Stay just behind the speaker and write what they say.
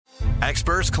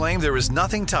Experts claim there is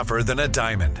nothing tougher than a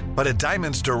diamond. But at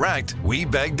Diamonds Direct, we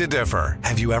beg to differ.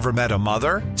 Have you ever met a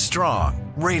mother?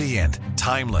 Strong, radiant,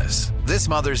 timeless. This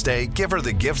Mother's Day, give her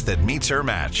the gift that meets her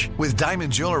match. With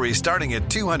diamond jewelry starting at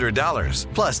 $200.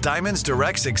 Plus, Diamonds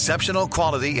Direct's exceptional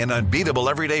quality and unbeatable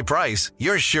everyday price,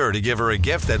 you're sure to give her a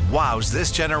gift that wows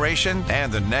this generation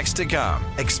and the next to come.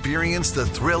 Experience the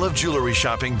thrill of jewelry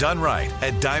shopping done right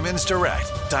at Diamonds Direct.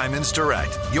 Diamonds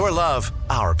Direct. Your love,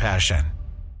 our passion.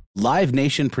 Live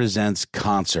Nation presents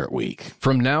Concert Week.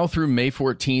 From now through May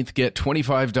 14th, get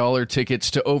 $25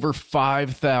 tickets to over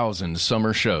 5,000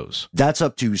 summer shows. That's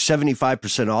up to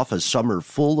 75% off a summer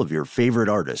full of your favorite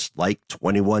artists, like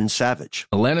 21 Savage,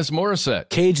 Alanis Morissette,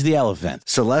 Cage the Elephant,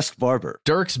 Celeste Barber,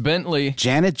 Dierks Bentley,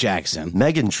 Janet Jackson,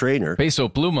 Meghan Trainor, Peso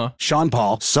Pluma, Sean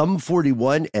Paul, Sum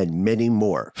 41, and many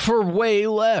more. for way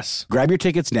less. Grab your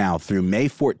tickets now through May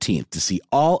 14th to see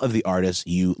all of the artists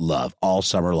you love all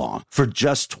summer long. For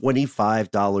just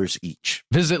 $25 each.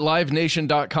 Visit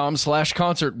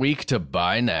livenation.com/Concert Week to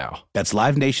buy now. That's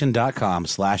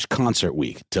livenation.com/Concert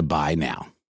Week to buy now.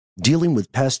 Dealing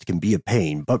with pests can be a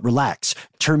pain, but relax.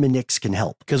 Terminix can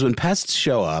help. Because when pests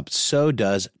show up, so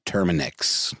does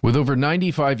Terminix. With over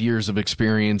 95 years of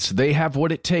experience, they have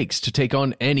what it takes to take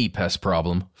on any pest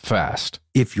problem fast.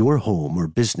 If your home or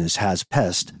business has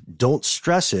pests, don't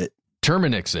stress it.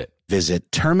 Terminix it.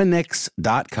 Visit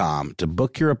Terminix.com to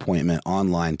book your appointment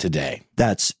online today.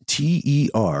 That's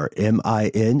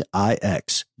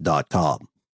TERMINIX.com.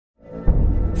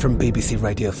 From BBC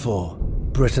Radio 4,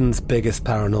 Britain's biggest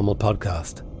paranormal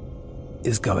podcast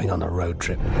is going on a road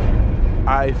trip.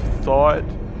 I thought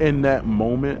in that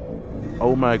moment,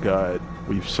 oh my God,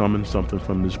 we've summoned something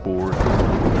from this board.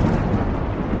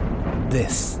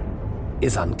 This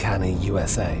is Uncanny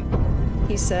USA.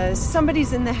 He says,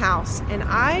 somebody's in the house, and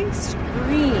I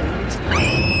screamed.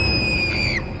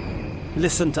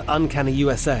 Listen to Uncanny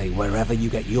USA wherever you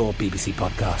get your BBC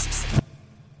podcasts,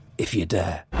 if you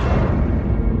dare.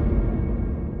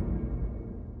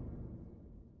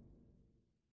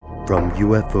 From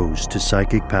UFOs to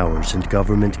psychic powers and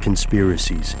government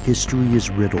conspiracies, history is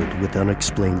riddled with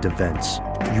unexplained events.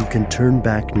 You can turn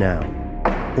back now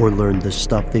or learn the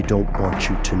stuff they don't want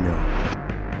you to know.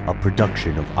 A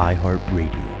production of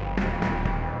iHeartRadio.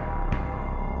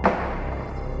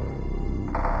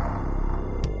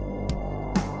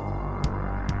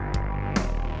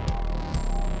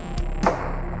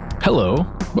 Hello.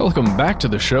 Welcome back to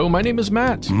the show. My name is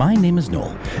Matt. My name is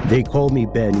Noel. They call me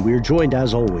Ben. We're joined,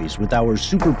 as always, with our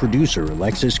super producer,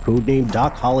 Alexis, codename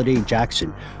Doc Holliday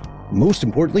Jackson. Most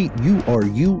importantly, you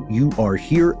are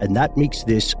here, and that makes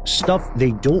this stuff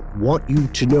they don't want you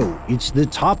to know. It's the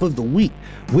top of the week,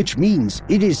 which means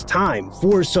it is time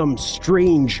for some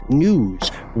strange news.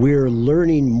 We're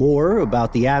learning more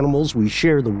about the animals we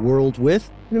share the world with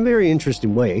in a very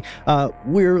interesting way.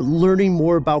 We're learning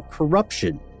more about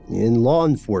corruption in law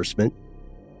enforcement.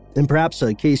 And perhaps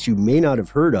a case you may not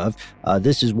have heard of.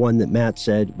 This is one that Matt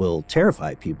said will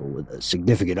terrify people with a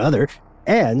significant other.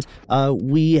 And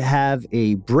we have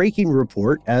a breaking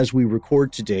report as we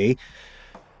record today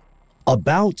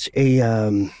about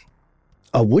a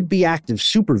would-be active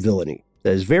supervillainy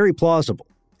that is very plausible.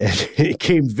 And it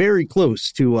came very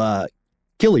close to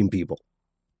killing people.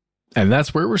 And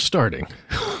that's where we're starting.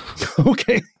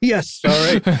 Okay. Yes. All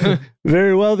right.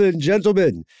 Very well then,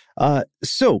 gentlemen.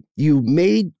 So you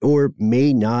may or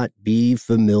may not be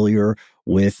familiar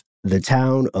with the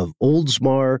town of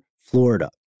Oldsmar,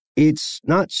 Florida. It's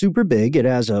not super big. It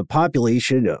has a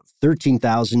population of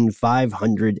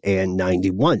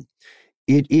 13,591.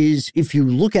 It is, if you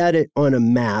look at it on a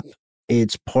map,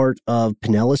 it's part of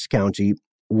Pinellas County,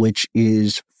 which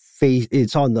is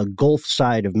it's on the Gulf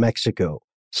side of Mexico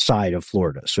side of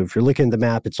Florida. So if you're looking at the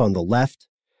map, it's on the left.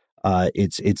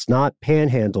 It's not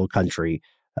panhandle country.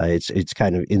 It's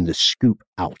kind of in the scoop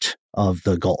out of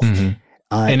the Gulf. Mm-hmm.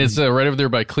 And it's right over there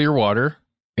by Clearwater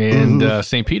and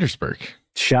St. Petersburg.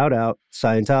 Shout out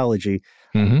Scientology.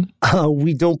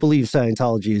 We don't believe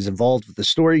Scientology is involved with the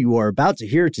story you are about to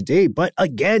hear today. But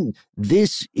again,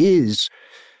 this is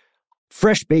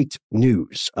fresh-baked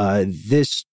news.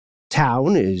 This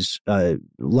town is,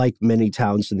 like many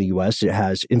towns in the U.S., it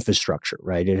has infrastructure,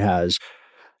 right? It has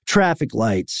traffic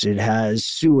lights, it has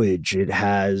sewage, it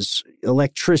has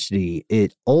electricity.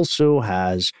 It also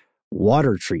has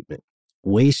water treatment,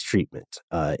 waste treatment.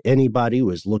 Anybody who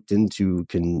has looked into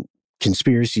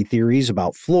conspiracy theories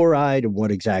about fluoride and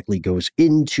what exactly goes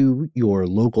into your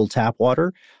local tap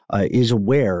water is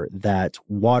aware that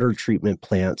water treatment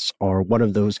plants are one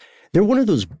of those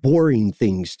boring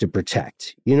things to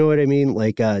protect. You know what I mean?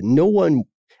 Like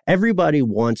everybody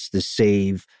wants to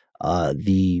save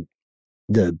the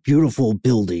the beautiful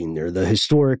building or the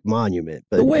historic monument.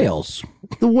 But the whales.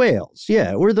 The whales,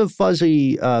 yeah, or the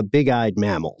fuzzy, big-eyed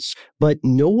mammals. But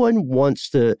no one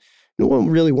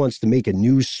really wants to make a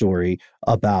news story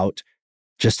about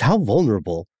just how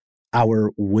vulnerable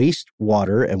our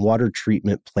wastewater and water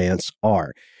treatment plants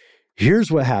are.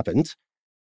 Here's what happened.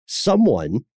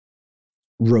 Someone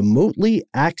remotely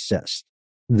accessed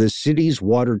the city's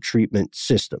water treatment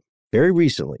system very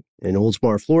recently in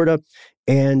Oldsmar, Florida,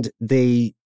 and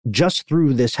they, just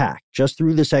through this hack, just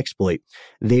through this exploit,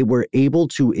 they were able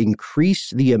to increase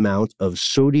the amount of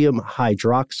sodium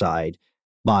hydroxide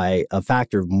by a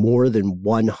factor of more than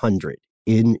 100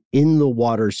 in the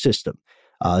water system.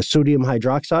 Sodium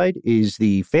hydroxide is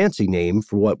the fancy name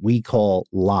for what we call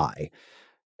lye.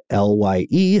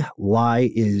 LYE. Lye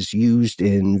is used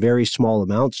in very small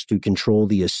amounts to control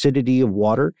the acidity of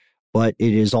water, but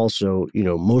it is also,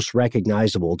 most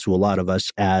recognizable to a lot of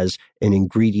us as an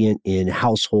ingredient in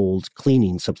household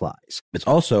cleaning supplies. It's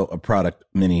also a product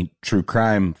many true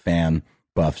crime fan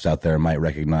buffs out there might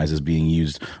recognize as being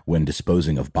used when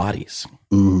disposing of bodies.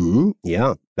 Mm-hmm.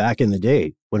 Yeah, back in the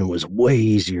day when it was way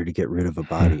easier to get rid of a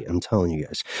body, I'm telling you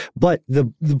guys. But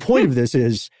the point of this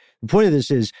is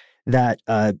that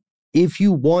if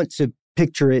you want to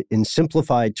picture it in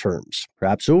simplified terms,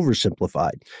 perhaps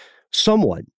oversimplified,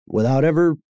 someone, without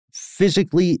ever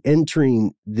physically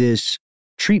entering this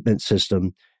treatment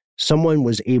system, someone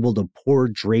was able to pour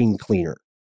drain cleaner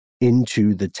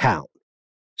into the town.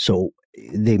 So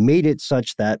they made it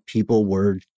such that people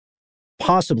were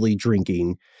possibly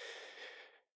drinking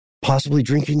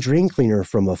drain cleaner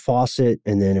from a faucet.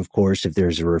 And then, of course, if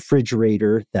there's a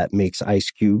refrigerator that makes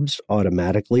ice cubes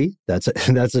automatically, that's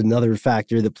another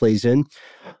factor that plays in.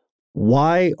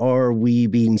 Why are we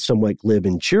being somewhat glib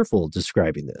and cheerful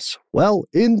describing this? Well,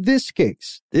 in this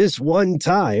case, this one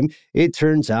time, it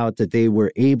turns out that they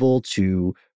were able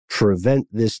to prevent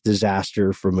this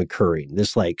disaster from occurring.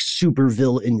 This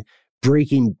supervillain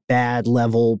Breaking Bad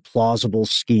level plausible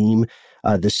scheme.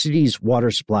 The city's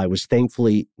water supply was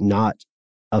thankfully not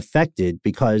affected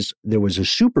because there was a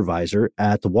supervisor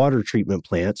at the water treatment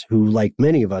plant who, like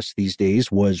many of us these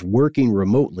days, was working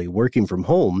remotely, working from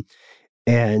home.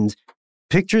 And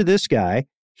picture this guy.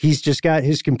 He's just got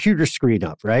his computer screen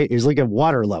up, right? He's looking at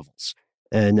water levels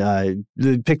and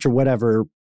picture whatever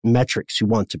metrics you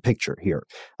want to picture here.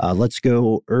 Let's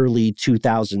go early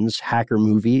 2000s hacker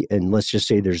movie, and let's just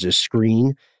say there's a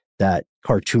screen that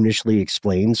cartoonishly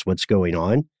explains what's going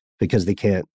on because they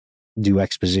can't do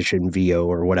exposition VO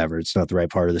or whatever. It's not the right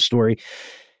part of the story.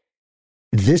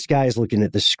 This guy's looking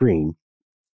at the screen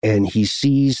and he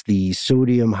sees the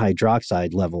sodium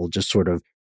hydroxide level just sort of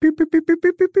and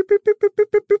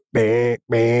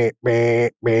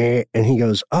he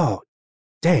goes, oh,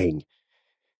 dang.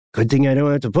 Good thing I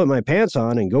don't have to put my pants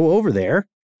on and go over there.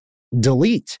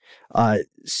 Delete.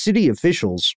 City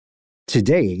officials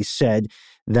today said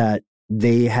that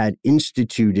they had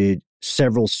instituted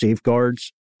several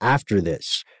safeguards after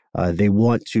this. They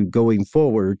want to, going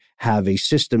forward, have a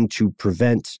system to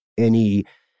prevent any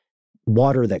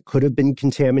water that could have been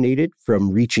contaminated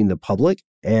from reaching the public.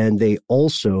 And they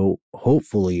also,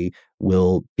 hopefully,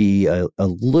 will be a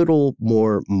little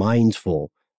more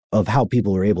mindful of how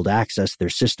people are able to access their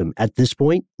system. At this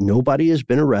point, nobody has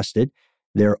been arrested.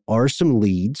 There are some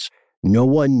leads. No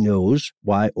one knows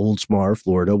why Oldsmar,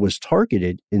 Florida, was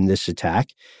targeted in this attack,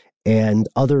 and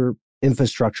other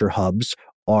infrastructure hubs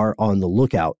are on the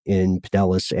lookout in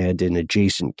Pinellas and in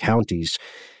adjacent counties.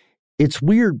 It's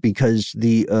weird because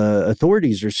the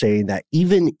authorities are saying that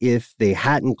even if they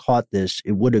hadn't caught this,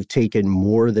 it would have taken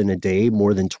more than a day,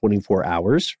 more than 24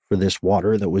 hours for this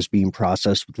water that was being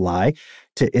processed with lye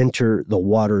to enter the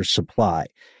water supply.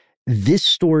 This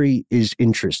story is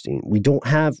interesting. We don't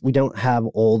have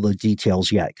all the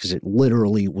details yet because it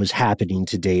literally was happening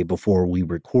today before we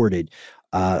recorded.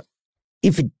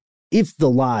 If the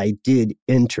lye did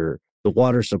enter the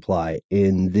water supply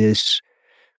in this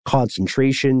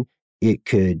concentration, it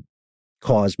could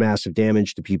cause massive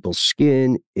damage to people's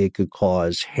skin. It could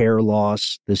cause hair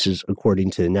loss. This is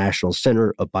according to the National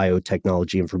Center of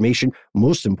Biotechnology Information.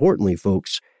 Most importantly,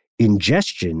 folks,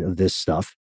 ingestion of this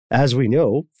stuff, as we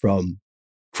know from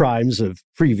crimes of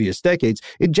previous decades,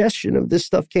 ingestion of this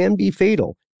stuff can be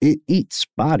fatal. It eats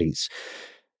bodies.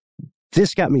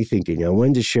 This got me thinking. I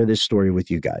wanted to share this story with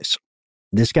you guys.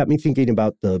 This got me thinking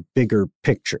about the bigger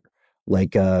picture.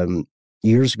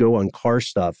 Years ago on Car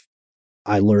Stuff,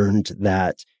 I learned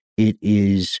that it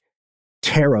is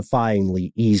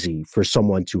terrifyingly easy for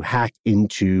someone to hack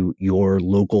into your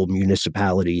local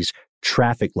municipality's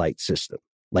traffic light system.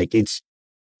 It's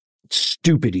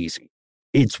stupid easy.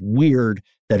 It's weird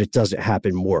that it doesn't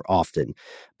happen more often.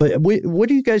 But what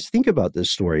do you guys think about this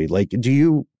story? Like,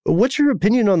 what's your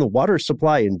opinion on the water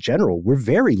supply in general? We're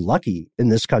very lucky in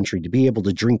this country to be able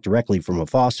to drink directly from a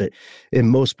faucet in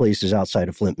most places outside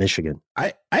of Flint, Michigan.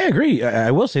 I agree.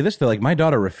 I will say this, though. Like, my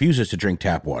daughter refuses to drink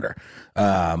tap water.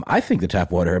 I think the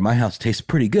tap water in my house tastes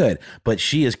pretty good, but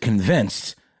she is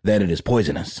convinced that it is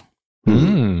poisonous.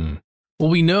 Well,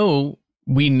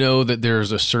 we know that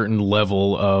there's a certain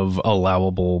level of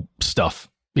allowable stuff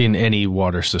in any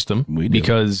water system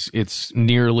because it's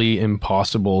nearly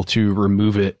impossible to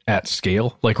remove it at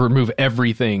scale, like remove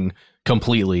everything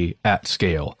completely at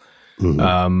scale.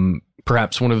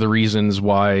 Perhaps one of the reasons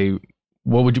why,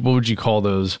 what would you call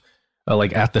those?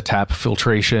 Like at the tap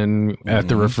filtration, at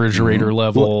the refrigerator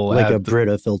level, like a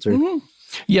Brita filter.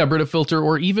 Yeah, Brita filter,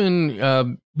 or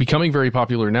even becoming very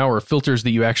popular now are filters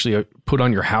that you actually put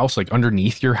on your house, like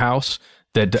underneath your house,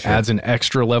 that adds an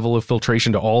extra level of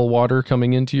filtration to all water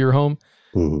coming into your home.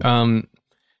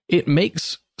 It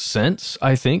makes sense,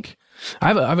 I think. I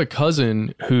have a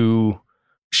cousin who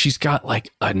she's got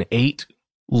like an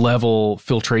 8-level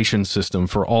filtration system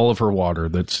for all of her water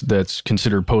that's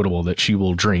considered potable that she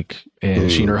will drink,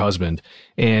 and she and her husband.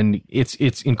 And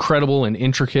it's incredible and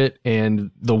intricate,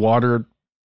 and the water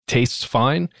tastes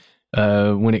fine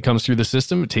when it comes through the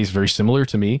system. It tastes very similar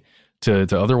to me, to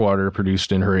other water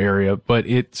produced in her area, but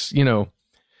it's,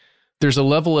 there's a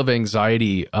level of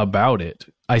anxiety about it,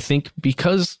 I think,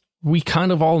 because we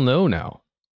kind of all know now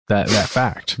that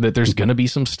fact that there's going to be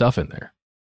some stuff in there.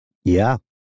 Yeah,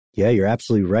 you're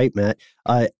absolutely right, Matt.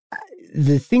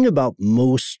 The thing about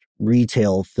most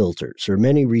retail filters, or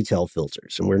many retail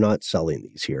filters, and we're not selling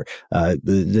these here,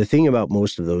 the thing about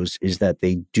most of those is that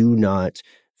they do not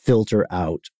filter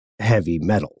out heavy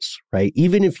metals, right?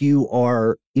 Even if you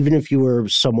are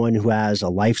someone who has a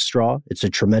Life Straw, it's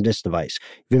a tremendous device.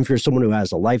 Even if you're someone who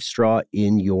has a Life Straw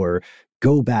in your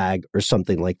go bag or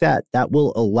something like that, that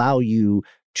will allow you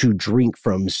to drink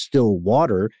from still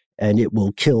water, and it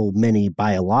will kill many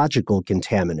biological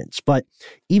contaminants. But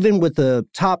even with the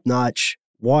top-notch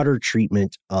water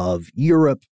treatment of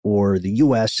Europe or the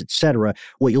US, etc.,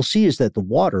 what you'll see is that the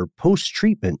water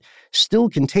post-treatment still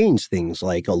contains things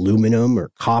like aluminum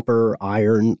or copper,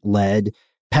 iron, lead,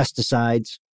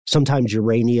 pesticides, sometimes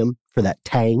uranium for that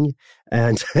tang.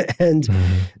 And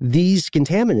these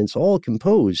contaminants all can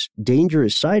pose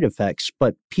dangerous side effects,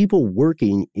 but people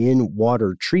working in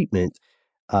water treatment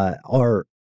are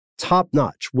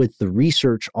top-notch with the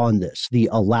research on this, the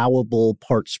allowable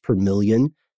parts per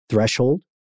million threshold.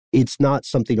 It's not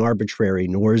something arbitrary,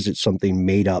 nor is it something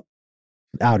made up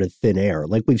out of thin air,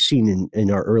 like we've seen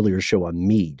in our earlier show on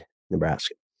Mead,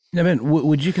 Nebraska. I mean,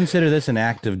 would you consider this an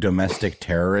act of domestic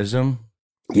terrorism?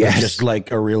 Yes. Just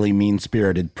like a really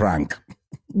mean-spirited prank.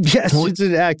 Yes, it's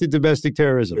an act of domestic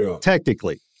terrorism,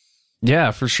 technically.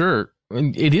 Yeah, for sure.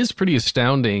 It is pretty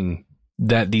astounding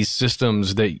that these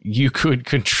systems that you could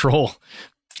control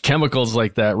chemicals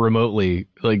like that remotely,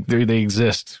 like they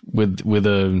exist with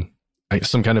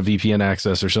some kind of VPN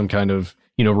access or some kind of,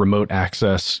 remote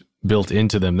access built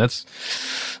into them. That's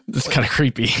kind of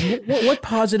creepy. What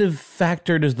positive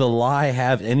factor does the lye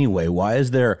have anyway? Why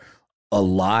is there a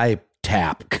lye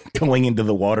tap going into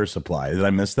the water supply? Did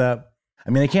I miss that? I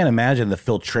mean, I can't imagine the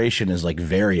filtration is like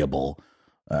variable.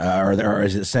 Or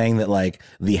is it saying that like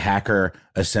the hacker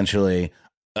essentially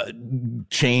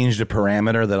changed a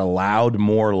parameter that allowed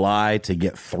more lye to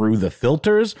get through the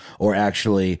filters, or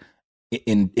actually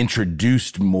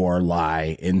introduced more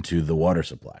lye into the water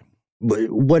supply?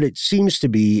 What it seems to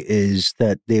be is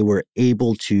that they were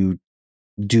able to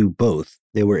do both.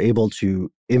 They were able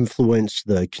to influence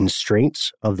the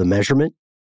constraints of the measurement,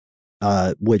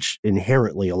 which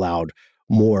inherently allowed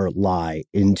more lye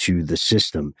into the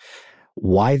system.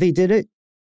 Why they did it,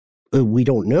 we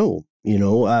don't know.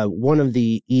 One of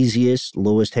the easiest,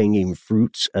 lowest hanging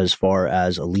fruits as far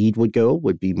as a lead would go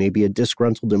would be maybe a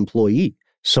disgruntled employee,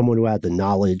 someone who had the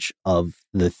knowledge of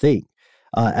the thing.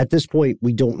 At this point,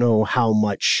 we don't know how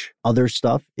much other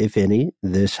stuff, if any,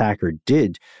 this hacker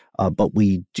did, but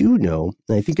we do know,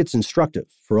 and I think it's instructive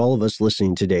for all of us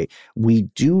listening today, we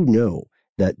do know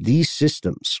that these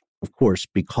systems, of course,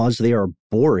 because they are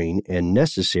boring and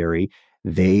necessary,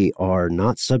 they are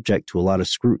not subject to a lot of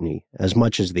scrutiny as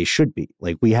much as they should be.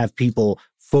 Like, we have people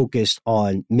focused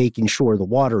on making sure the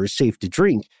water is safe to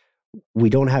drink.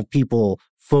 We don't have people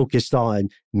focused on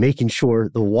making sure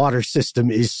the water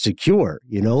system is secure.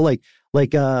 Like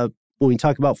when we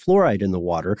talk about fluoride in the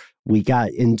water, we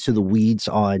got into the weeds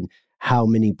on how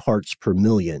many parts per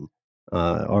million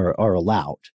are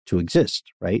allowed to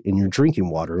exist, right, in your drinking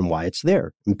water, and why it's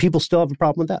there. And people still have a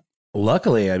problem with that.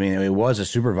 Luckily, I mean, it was a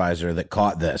supervisor that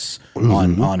caught this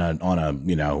on a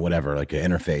you know, whatever, like an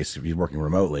interface if he's working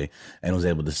remotely, and was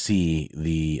able to see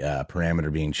the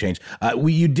parameter being changed.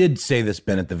 You did say this,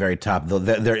 Ben, at the very top, though,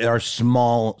 there are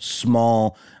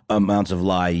small amounts of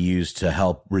lye used to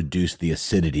help reduce the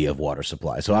acidity of water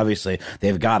supply. So obviously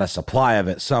they've got a supply of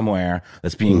it somewhere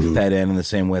that's being fed in the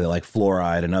same way that like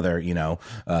fluoride and other, you know,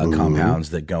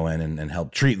 compounds that go in and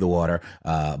help treat the water.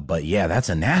 But yeah, that's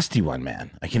a nasty one,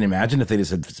 man. I can imagine if they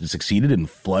just had succeeded and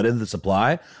flooded the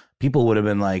supply, people would have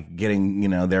been like getting, you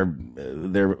know,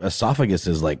 their esophagus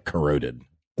is like corroded.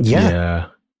 Yeah.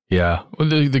 Well,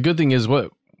 the good thing is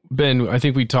what, Ben, I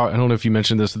think we talked, I don't know if you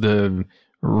mentioned this, the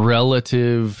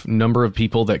relative number of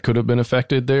people that could have been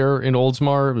affected there in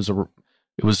Oldsmar.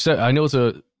 I know it's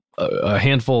a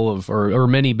handful of or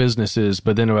many businesses,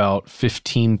 but then about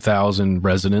 15,000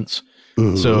 residents.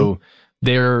 So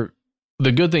the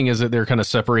good thing is that they're kind of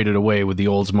separated away with the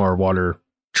Oldsmar water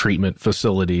treatment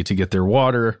facility to get their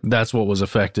water. That's what was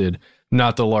affected,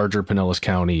 not the larger Pinellas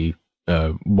County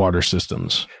water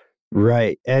systems.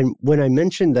 Right. And when I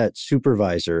mentioned that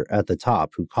supervisor at the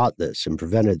top who caught this and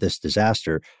prevented this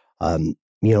disaster, you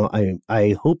know,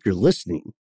 I hope you're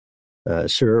listening,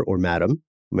 sir or madam,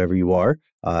 whomever you are.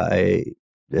 I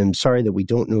am sorry that we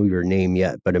don't know your name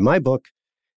yet, but in my book,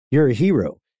 you're a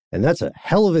hero. And that's a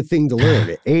hell of a thing to learn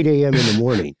at 8 a.m. in the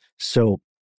morning. So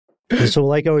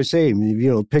like I was saying,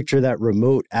 you know, picture that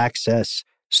remote access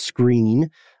screen.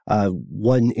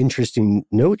 One interesting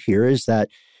note here is that,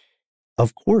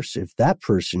 of course, if that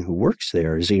person who works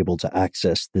there is able to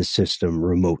access this system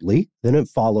remotely, then it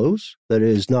follows that it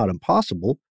is not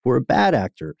impossible for a bad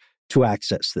actor to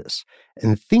access this.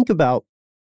 And think about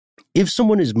if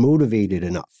someone is motivated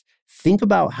enough, think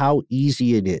about how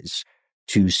easy it is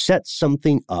to set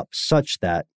something up such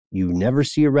that you never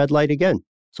see a red light again.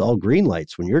 It's all green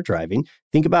lights when you're driving.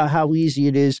 Think about how easy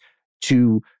it is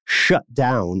to shut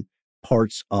down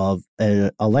parts of an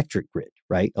electric grid,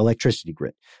 right? Electricity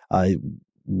grid.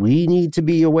 We need to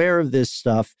be aware of this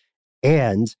stuff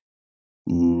and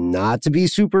not to be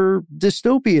super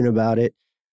dystopian about it,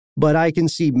 but I can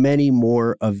see many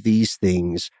more of these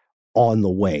things on the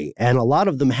way. And a lot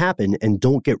of them happen and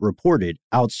don't get reported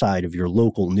outside of your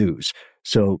local news.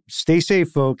 So stay safe,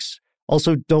 folks.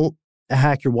 Also, don't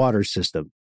hack your water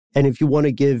system. And if you want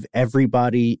to give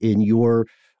everybody in your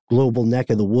global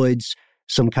neck of the woods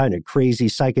some kind of crazy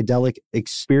psychedelic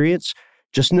experience,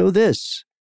 just know this.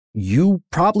 You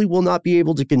probably will not be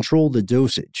able to control the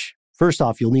dosage. First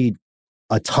off, you'll need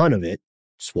a ton of it.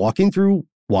 Just walking through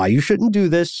why you shouldn't do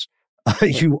this.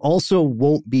 You also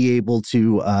won't be able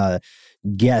to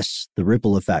guess the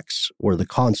ripple effects or the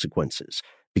consequences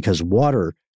because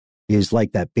water is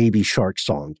like that Baby Shark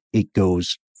song. It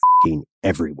goes f***ing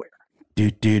everywhere. Do.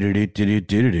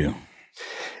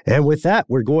 And with that,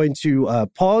 we're going to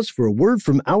pause for a word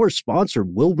from our sponsor.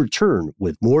 We'll return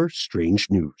with more strange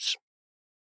news.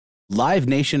 Live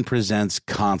Nation presents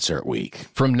Concert Week.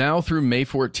 From now through May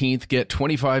 14th, get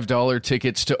 $25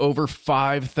 tickets to over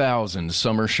 5,000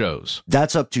 summer shows.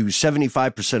 That's up to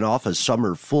 75% off a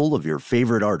summer full of your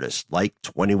favorite artists like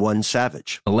 21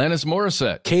 Savage, Alanis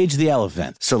Morissette, Cage the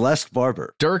Elephant, Celeste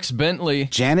Barber, Dierks Bentley,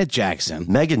 Janet Jackson,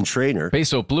 Meghan Trainor,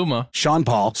 Peso Pluma, Sean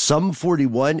Paul, Sum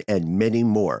 41, and many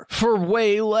more. For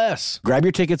way less. Grab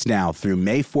your tickets now through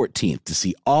May 14th to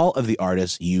see all of the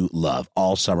artists you love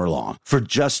all summer long. For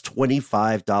just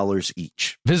 $25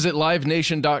 each. Visit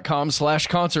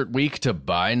livenation.com/concert week to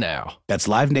buy now. That's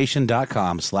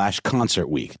livenation.com/concert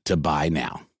week to buy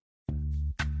now.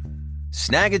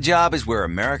 Snag a Job is where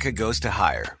America goes to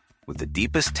hire, with the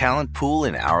deepest talent pool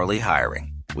in hourly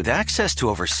hiring. With access to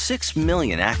over 6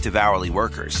 million active hourly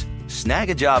workers,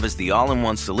 Snag a Job is the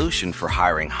all-in-one solution for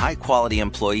hiring high-quality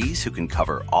employees who can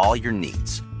cover all your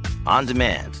needs. On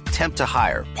demand, temp to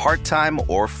hire, part-time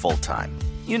or full-time.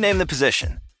 You name the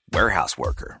position. Warehouse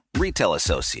worker, retail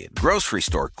associate, grocery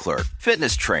store clerk,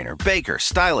 fitness trainer, baker,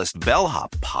 stylist,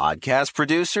 bellhop, podcast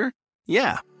producer.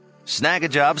 Yeah, Snag a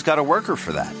Job's got a worker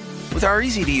for that. With our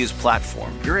easy-to-use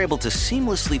platform, you're able to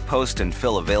seamlessly post and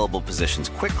fill available positions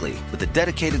quickly with a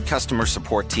dedicated customer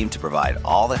support team to provide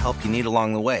all the help you need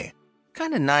along the way.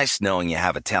 Kind of nice knowing you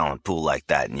have a talent pool like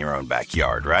that in your own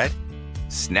backyard, right?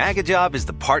 Snag a Job is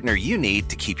the partner you need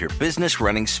to keep your business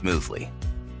running smoothly.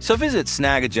 So visit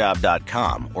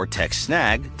snagajob.com or text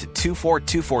snag to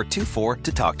 242424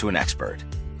 to talk to an expert.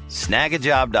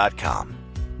 Snagajob.com,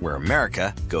 where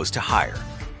America goes to hire.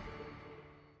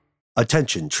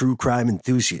 Attention, true crime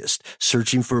enthusiast.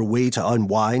 Searching for a way to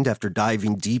unwind after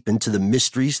diving deep into the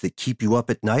mysteries that keep you up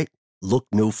at night? Look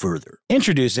no further.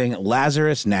 Introducing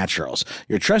Lazarus Naturals,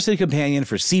 your trusted companion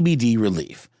for CBD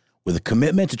relief. With a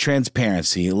commitment to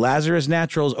transparency, Lazarus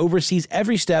Naturals oversees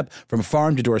every step from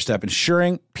farm to doorstep,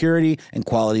 ensuring purity and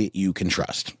quality you can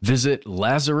trust. Visit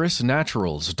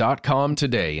LazarusNaturals.com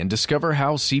today and discover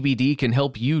how CBD can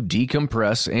help you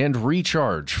decompress and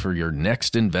recharge for your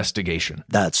next investigation.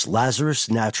 That's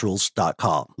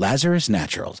LazarusNaturals.com. Lazarus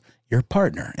Naturals, your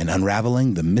partner in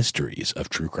unraveling the mysteries of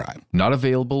true crime. Not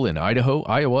available in Idaho,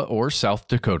 Iowa, or South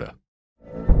Dakota.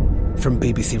 From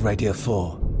BBC Radio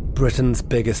 4, Britain's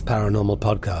biggest paranormal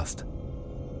podcast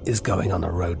is going on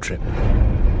a road trip.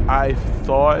 I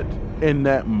thought in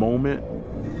that moment,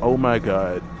 oh my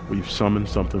God, we've summoned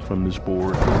something from this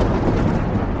board.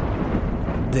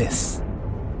 This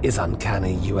is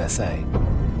Uncanny USA.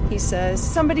 He says,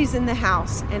 somebody's in the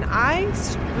house, and I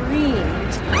screamed.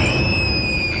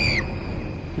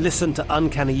 Listen to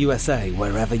Uncanny USA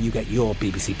wherever you get your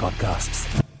BBC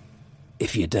podcasts,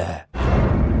 if you dare.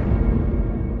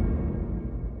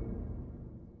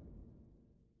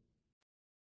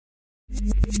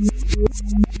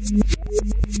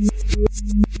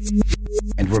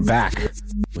 And we're back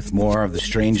with more of the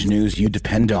strange news you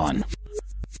depend on.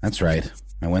 That's right.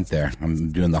 I went there.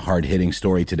 I'm doing the hard-hitting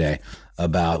story today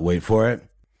about, wait for it,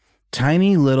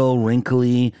 tiny little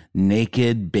wrinkly,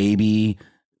 naked baby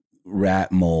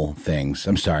rat mole things.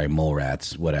 I'm sorry, mole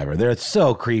rats, whatever. They're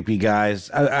so creepy, guys.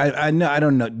 I know. I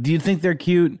don't know. Do you think they're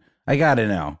cute? I gotta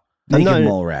know. Naked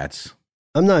mole rats.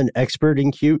 I'm not an expert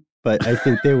in cute, but I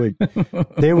think they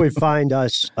would find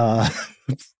us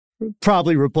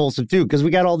probably repulsive too, because we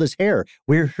got all this hair.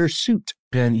 We're hirsute.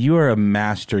 Ben, you are a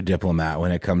master diplomat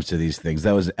when it comes to these things.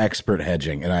 That was expert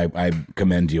hedging, and I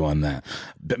commend you on that.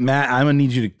 But Matt, I'm gonna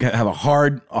need you to have a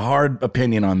hard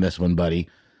opinion on this one, buddy.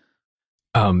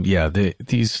 Yeah,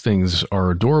 these things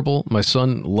are adorable. My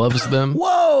son loves them.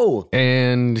 Whoa!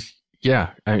 And yeah,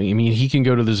 I mean, he can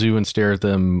go to the zoo and stare at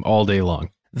them all day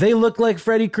long. They look like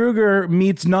Freddy Krueger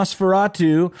meets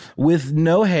Nosferatu with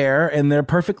no hair, and they're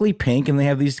perfectly pink, and they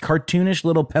have these cartoonish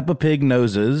little Peppa Pig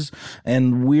noses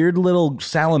and weird little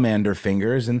salamander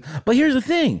fingers. But here's the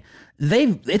thing.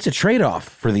 It's a trade-off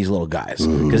for these little guys,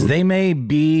 because they may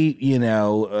be,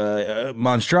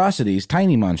 monstrosities,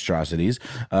 tiny monstrosities,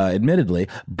 admittedly,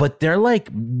 but they're like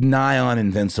nigh on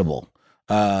invincible.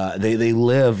 They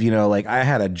live, like I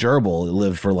had a gerbil that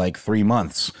lived for like 3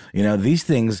 months. These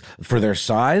things, for their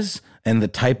size and the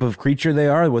type of creature they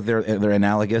are, with they're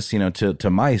analogous, to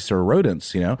mice or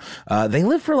rodents, they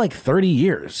live for like 30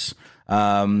 years.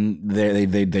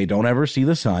 They don't ever see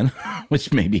the sun,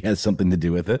 which maybe has something to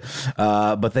do with it.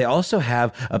 But they also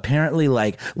have apparently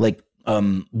like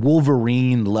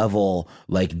Wolverine level,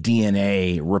 like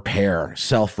DNA repair,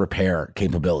 self-repair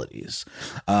capabilities,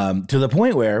 to the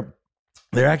point where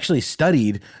they're actually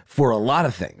studied for a lot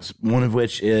of things, one of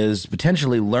which is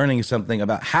potentially learning something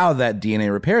about how that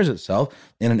DNA repairs itself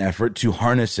in an effort to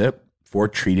harness it for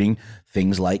treating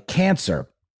things like cancer.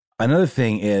 Another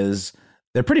thing is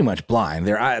they're pretty much blind.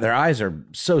 Their eyes are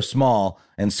so small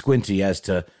and squinty as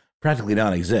to practically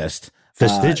not exist.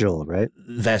 Vestigial, right?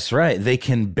 That's right. They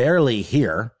can barely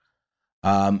hear.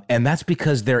 And that's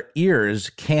because their ears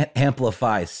can't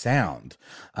amplify sound.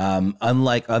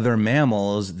 Unlike other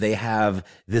mammals, they have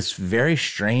this very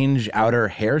strange outer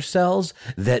hair cells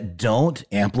that don't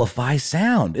amplify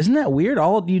sound. Isn't that weird?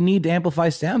 All you need to amplify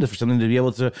sound is for something to be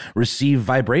able to receive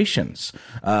vibrations.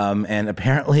 And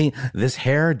apparently this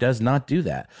hair does not do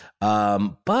that.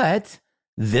 But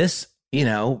this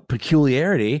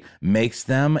peculiarity makes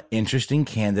them interesting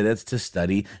candidates to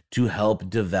study to help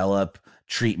develop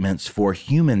treatments for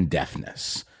human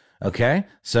deafness. Okay,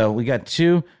 so we got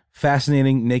two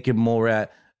fascinating naked mole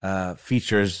rat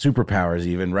features, superpowers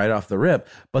even, right off the rip.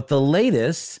 But the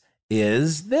latest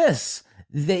is this.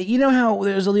 How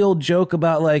there's the old joke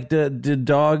about like, do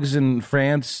dogs in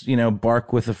France,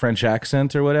 bark with a French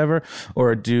accent or whatever?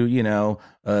 Or do,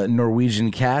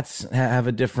 Norwegian cats have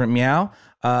a different meow?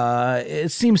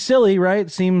 It seems silly, right?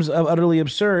 It seems utterly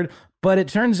absurd, but it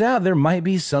turns out there might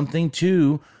be something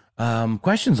to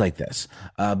questions like this,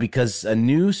 because a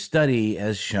new study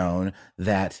has shown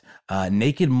that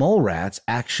naked mole rats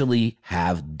actually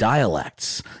have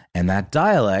dialects, and that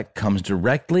dialect comes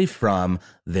directly from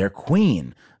their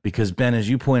queen. Because, Ben, as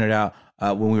you pointed out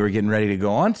when we were getting ready to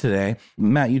go on today,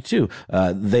 Matt, you too,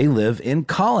 they live in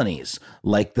colonies,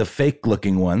 like the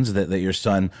fake-looking ones that your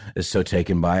son is so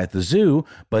taken by at the zoo,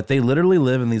 but they literally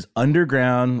live in these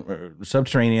underground,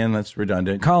 subterranean, that's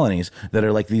redundant, colonies that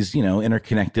are like these,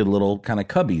 interconnected little kind of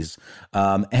cubbies.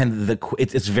 And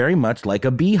it's very much like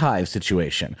a beehive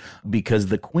situation, because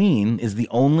the queen is the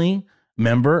only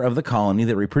member of the colony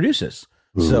that reproduces.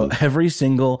 So every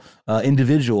single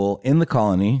individual in the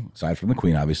colony, aside from the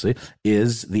queen, obviously,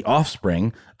 is the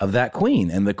offspring of that queen.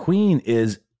 And the queen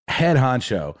is head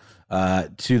honcho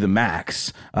to the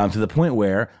max, to the point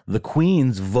where the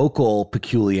queen's vocal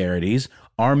peculiarities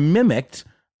are mimicked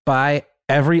by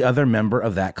every other member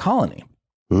of that colony.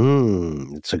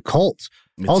 It's a cult.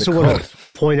 Also want to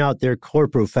point out they're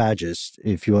corprophagists.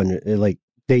 If you want to, like,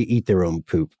 they eat their own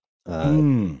poop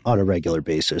on a regular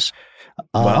basis.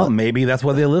 Well, maybe that's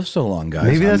why they live so long, guys.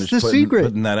 Maybe that's the secret.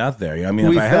 Putting that out there. I mean,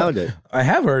 We if I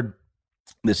have heard.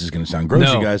 This is going to sound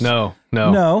gross, you guys.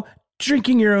 No.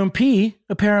 Drinking your own pee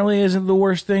apparently isn't the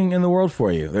worst thing in the world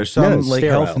for you. There's some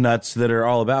health nuts that are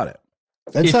all about it.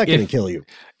 That's not going to kill you.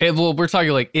 Well, we're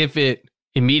talking like if it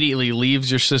immediately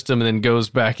leaves your system and then goes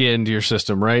back into your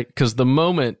system, right? Because the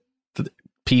moment the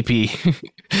pee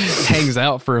hangs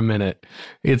out for a minute,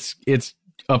 it's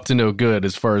up to no good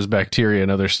as far as bacteria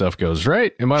and other stuff goes,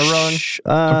 right? Am I wrong?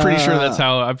 I'm pretty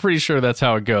sure that's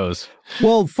how it goes.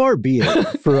 Well, far be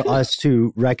it for us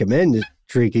to recommend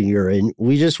drinking urine.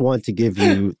 We just want to give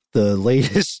you the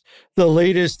latest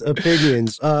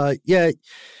opinions.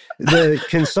 The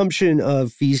consumption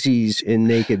of feces in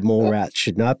naked mole rats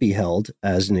should not be held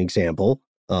as an example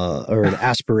or an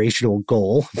aspirational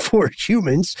goal for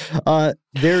humans.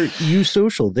 They're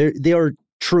eusocial. They are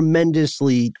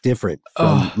tremendously different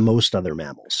from most other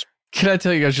mammals. Can I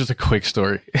tell you guys just a quick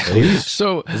story?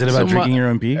 So, is it about drinking your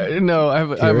own pee? No, I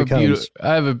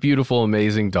have a beautiful,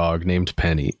 amazing dog named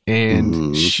Penny,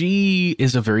 and she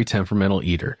is a very temperamental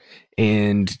eater.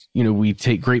 And we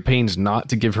take great pains not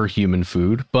to give her human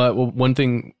food, but one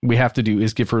thing we have to do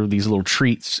is give her these little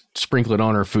treats, sprinkle it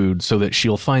on her food, so that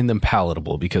she'll find them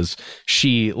palatable. Because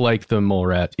she, like the mole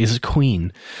rat, is a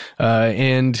queen,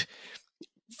 and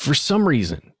for some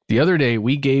reason, the other day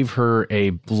we gave her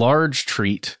a large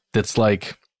treat that's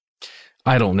like,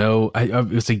 I don't know, it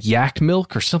was a yak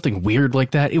milk or something weird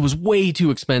like that. It was way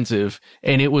too expensive,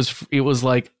 and it was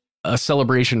like a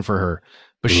celebration for her.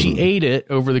 But she ate it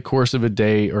over the course of a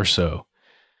day or so.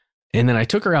 And then I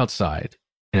took her outside,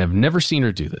 and I've never seen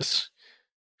her do this.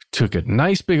 Took a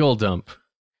nice big old dump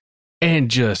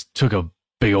and just took a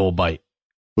big old bite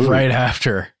right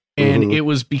after. And it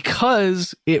was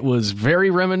because it was very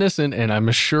reminiscent, and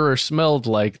I'm sure smelled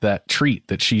like that treat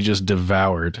that she just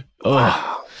devoured.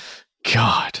 Oh,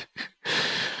 God.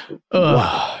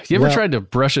 Wow. You ever tried to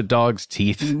brush a dog's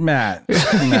teeth? Matt.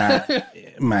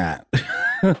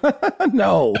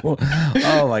 No.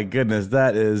 Oh my goodness,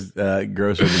 that is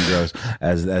grosser than gross,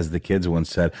 as the kids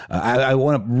once said. I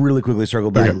want to really quickly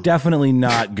circle back. Definitely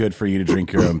not good for you to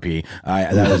drink your own pee.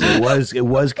 It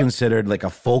was considered like a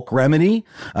folk remedy.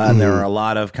 There are a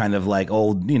lot of kind of like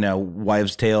old,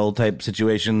 wives' tale type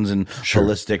situations and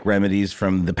holistic remedies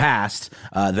from the past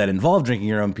that involve drinking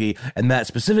your own pee, and that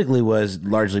specifically was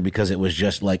largely because it was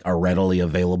just like a readily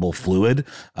available fluid,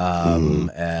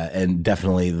 and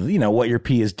definitely, what your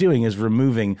pee is doing is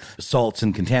removing salts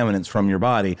and contaminants from your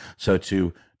body. So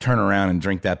to turn around and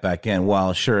drink that back in,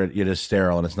 while sure it is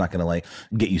sterile and it's not going to like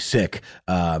get you sick,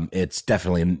 it's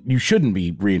definitely, you shouldn't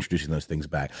be reintroducing those things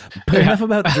back. But enough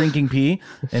about drinking pee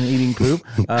and eating poop,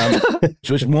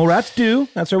 which mole rats do.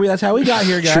 That's how we got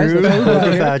here, guys. True.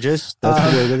 Corprophagists.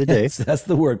 That's the word of the day. That's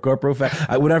the word,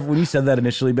 corprophagists. When you said that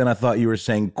initially, Ben, I thought you were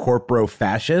saying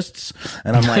corprophagists,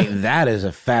 and I'm like, that is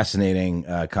a fascinating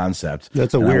concept.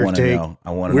 That's a weird take.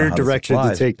 Weird direction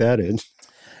to take that in.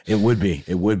 It would be.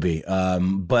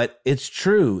 But it's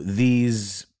true.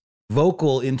 These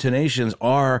vocal intonations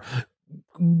are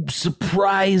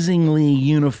surprisingly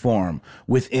uniform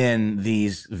within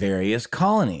these various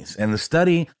colonies. And the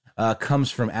study comes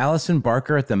from Alison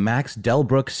Barker at the Max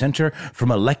Delbruck Center for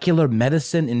Molecular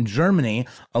Medicine in Germany.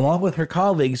 Along with her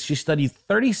colleagues, she studied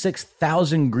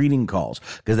 36,000 greeting calls,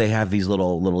 because they have these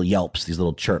little yelps, these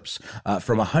little chirps,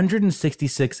 from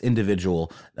 166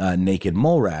 individual naked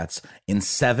mole rats in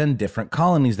 7 different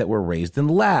colonies that were raised in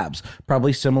labs.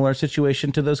 Probably similar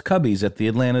situation to those cubbies at the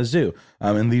Atlanta Zoo.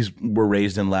 And these were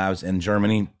raised in labs in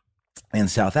Germany and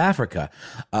South Africa.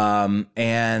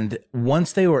 And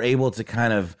once they were able to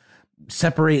kind of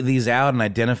separate these out and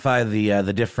identify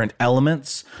the different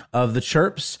elements of the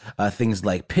chirps, things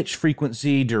like pitch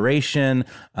frequency, duration,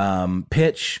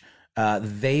 pitch,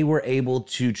 they were able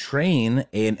to train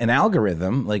an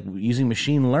algorithm, like using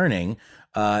machine learning,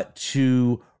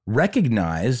 to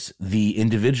recognize the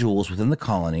individuals within the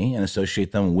colony and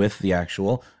associate them with the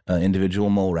actual individual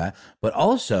mole rat, but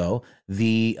also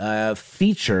the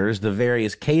features, the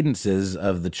various cadences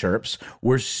of the chirps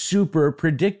were super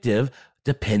predictive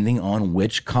depending on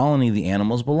which colony the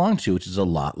animals belong to, which is a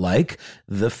lot like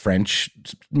the French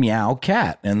meow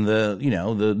cat and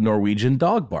the Norwegian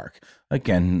dog bark.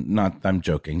 Again, I'm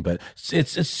joking, but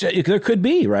it's there could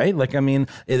be, right? Like, I mean,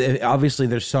 obviously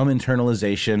there's some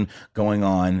internalization going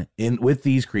on with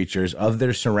these creatures of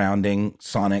their surrounding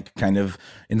sonic kind of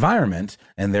environment,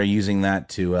 and they're using that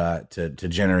to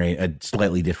generate a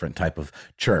slightly different type of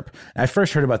chirp. I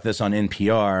first heard about this on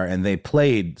NPR, and they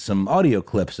played some audio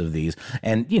clips of these,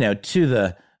 and to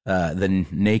the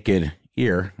naked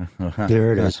ear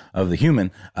there it is of the human,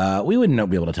 we wouldn't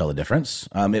be able to tell the difference.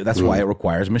 That's why it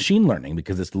requires machine learning,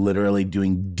 because it's literally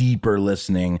doing deeper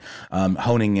listening,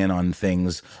 honing in on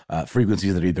things,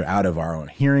 frequencies that are either out of our own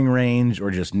hearing range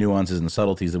or just nuances and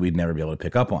subtleties that we'd never be able to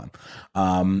pick up on.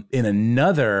 In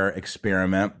another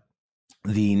experiment,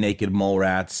 the naked mole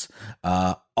rats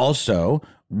also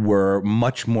were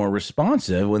much more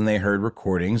responsive when they heard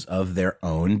recordings of their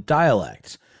own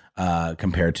dialects.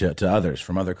 Compared to others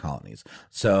from other colonies.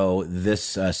 So this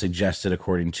suggested,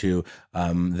 according to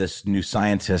this New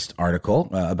Scientist article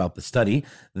about the study,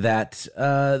 that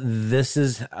this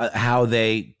is how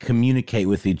they communicate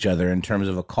with each other in terms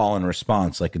of a call and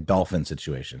response, like a dolphin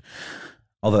situation.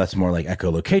 Although that's more like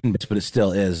echolocation, but it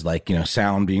still is like,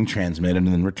 sound being transmitted and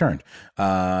then returned.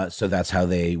 So that's how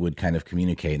they would kind of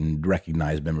communicate and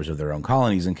recognize members of their own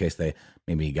colonies in case they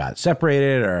maybe got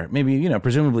separated, or maybe,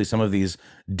 presumably some of these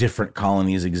different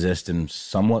colonies exist in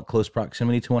somewhat close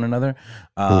proximity to one another.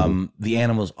 The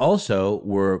animals also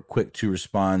were quick to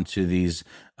respond to these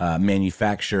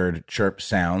manufactured chirp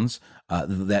sounds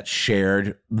that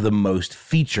shared the most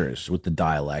features with the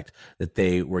dialect that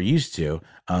they were used to,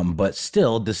 but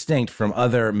still distinct from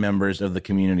other members of the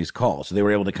community's call. So they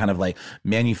were able to kind of like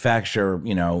manufacture,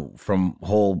 from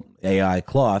whole AI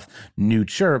cloth, new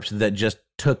chirps that just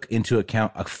took into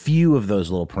account a few of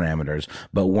those little parameters,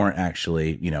 but weren't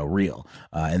actually, real.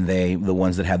 And the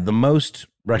ones that had the most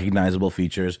recognizable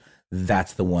features,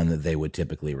 that's the one that they would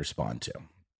typically respond to.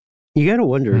 You got to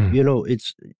wonder,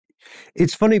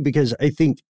 it's funny because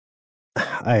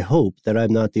I hope that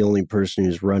I'm not the only person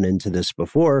who's run into this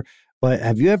before, but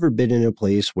have you ever been in a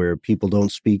place where people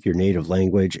don't speak your native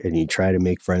language and you try to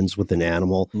make friends with an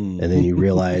animal and then you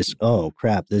realize, oh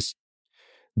crap,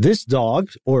 this dog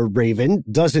or raven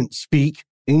doesn't speak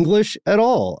English at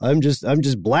all. I'm just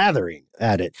blathering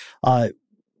at it.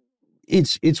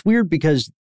 It's weird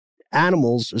because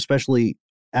animals, especially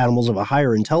animals of a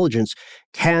higher intelligence,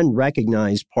 can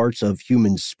recognize parts of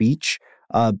human speech,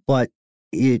 but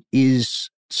it is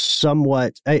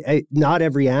somewhat, not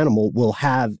every animal will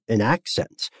have an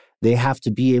accent. They have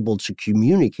to be able to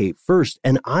communicate first.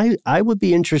 And I would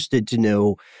be interested to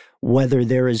know whether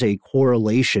there is a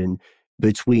correlation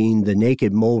between the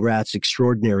naked mole rat's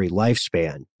extraordinary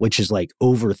lifespan, which is like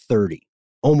over 30,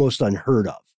 almost unheard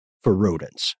of for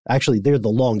rodents. Actually, they're the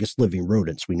longest living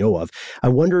rodents we know of. I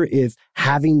wonder if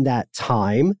having that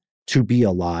time to be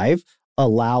alive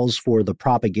allows for the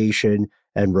propagation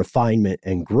and refinement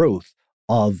and growth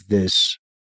of this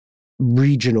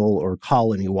regional or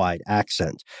colony-wide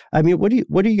accent. I mean, what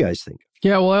do you guys think?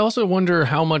 Yeah, well, I also wonder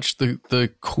how much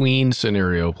the queen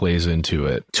scenario plays into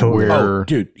it. Totally.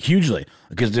 Dude, hugely.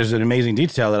 Because there's an amazing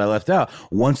detail that I left out.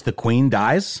 Once the queen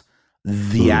dies,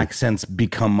 the accents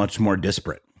become much more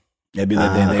disparate. They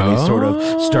sort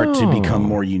of start to become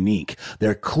more unique.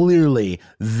 They're clearly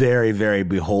very, very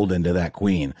beholden to that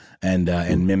queen and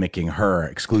mimicking her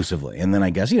exclusively. And then I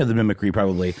guess, the mimicry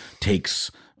probably takes,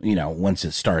 once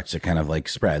it starts, it kind of like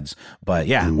spreads. But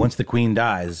yeah, once the queen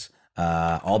dies,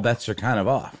 all bets are kind of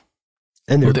off.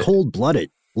 And they're cold-blooded,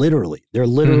 literally. They're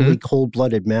literally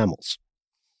cold-blooded mammals.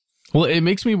 Well, it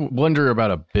makes me wonder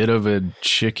about a bit of a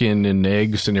chicken and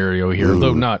egg scenario here,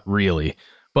 though not really.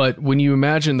 But when you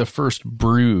imagine the first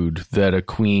brood that a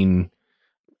queen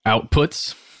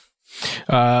outputs,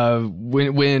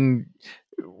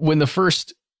 when the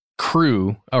first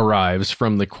crew arrives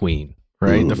from the queen,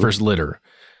 right, the first litter,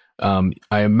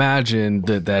 I imagine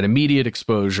that immediate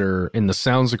exposure in the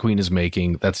sounds the queen is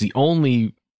making, that's the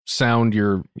only sound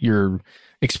you're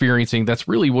experiencing. That's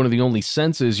really one of the only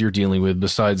senses you're dealing with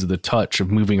besides the touch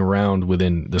of moving around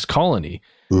within this colony.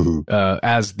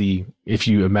 If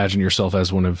you imagine yourself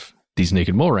as one of these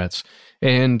naked mole rats,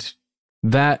 and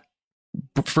that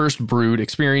first brood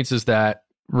experiences that,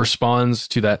 responds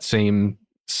to that same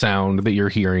sound that you're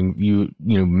hearing,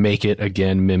 you make it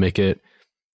again, mimic it.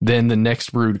 Then the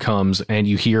next brood comes and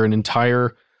you hear an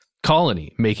entire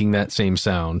colony making that same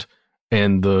sound,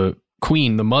 and the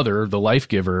queen, the mother, the life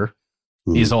giver,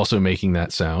 is also making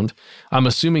that sound. I'm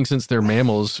assuming since they're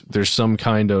mammals, there's some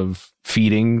kind of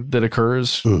feeding that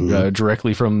occurs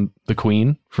directly from the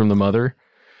queen, from the mother.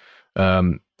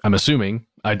 I'm assuming.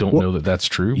 I don't know that that's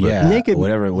true. But. Yeah, naked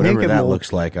that mole,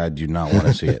 looks like, I do not want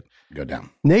to see it go down.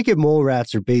 Naked mole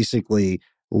rats are basically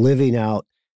living out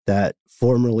that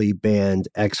formerly banned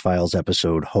X-Files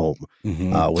episode Home.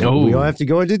 Mm-hmm. We don't have to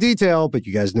go into detail, but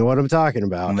you guys know what I'm talking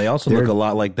about. And they also look a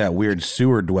lot like that weird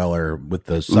sewer dweller with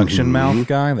the suction mouth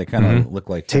guy. They kind of look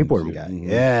like tapeworm guy.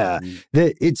 Yeah,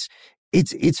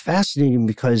 it's fascinating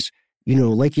because, you know,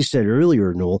 like you said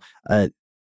earlier, Noel,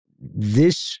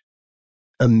 this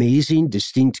amazing,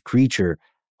 distinct creature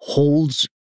holds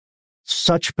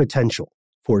such potential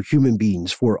for human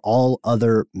beings, for all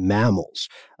other mammals.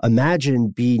 Imagine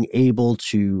being able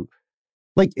to,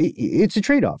 like, it's a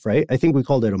trade-off, right? I think we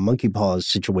called it a monkey paws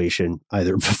situation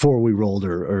either before we rolled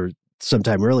or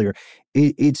sometime earlier.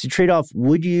 It's a trade-off.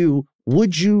 Would you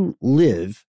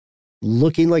live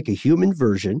looking like a human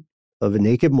version of a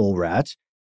naked mole rat,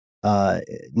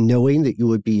 knowing that you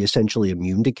would be essentially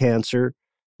immune to cancer,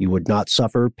 you would not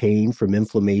suffer pain from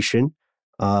inflammation,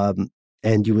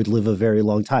 and you would live a very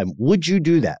long time? Would you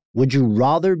do that? Would you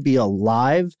rather be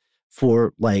alive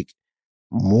for like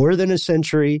more than a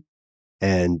century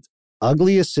and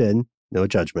ugly as sin, no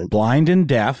judgment, blind and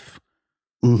deaf,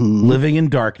 living in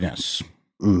darkness?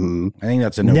 I think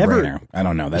that's a no-brainer. I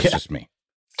don't know. That's just me.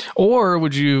 Or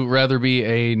would you rather be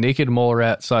a naked mole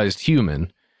rat-sized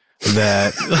human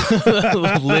that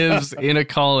lives in a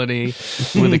colony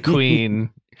with a queen,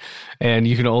 and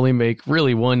you can only make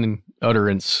really one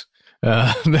utterance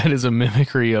that is a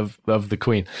mimicry of the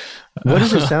queen? What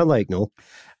does it sound like, Noel?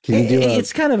 Can you do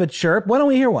it's kind of a chirp. Why don't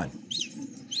we hear one?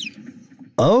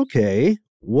 Okay.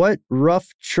 What rough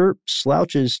chirp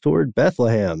slouches toward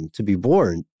Bethlehem to be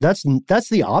born? That's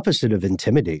the opposite of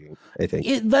intimidating, I think.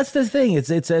 That's the thing.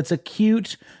 It's a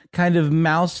cute kind of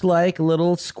mouse-like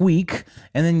little squeak,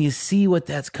 and then you see what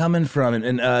that's coming from.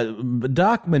 And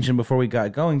Doc mentioned before we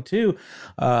got going too,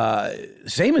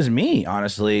 same as me,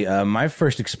 honestly. My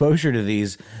first exposure to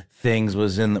these things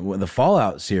was in the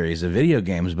Fallout series of video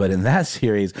games, but in that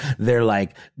series, they're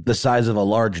like the size of a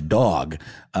large dog,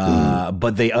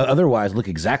 but they otherwise look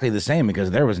exactly the same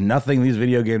because there was nothing these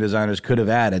video game designers could have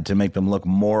added to make them look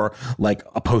more like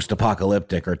a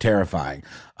post-apocalyptic or terrifying.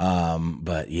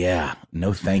 But yeah,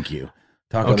 no thank you.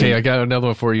 Okay, I got another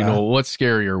one for you, Noel. What's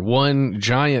scarier? One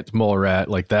giant mole rat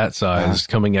like that size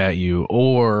coming at you,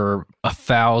 or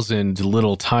 1,000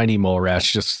 little tiny mole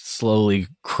rats just slowly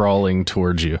crawling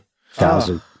towards you?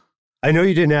 1,000. I know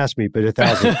you didn't ask me, but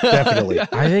 1,000, definitely.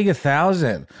 I think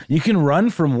 1,000. You can run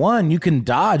from one. You can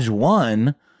dodge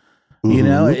one. You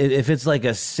know, if it's like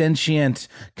a sentient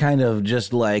kind of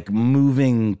just like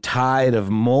moving tide of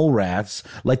mole rats,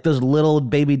 like those little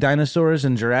baby dinosaurs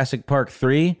in Jurassic Park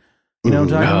 3. You know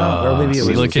what I'm talking about? Or maybe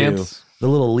it was 2. The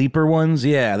little leaper ones.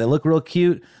 Yeah, they look real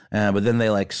cute, but then they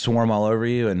like swarm all over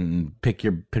you and pick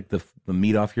the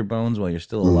meat off your bones while you're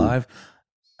still alive.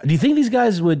 Do you think these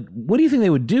guys what do you think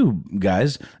they would do,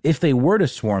 guys, if they were to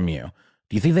swarm you?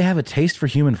 Do you think they have a taste for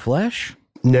human flesh?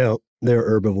 No, they're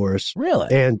herbivores.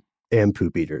 Really? And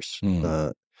poop eaters.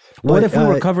 What if we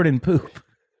were covered in poop?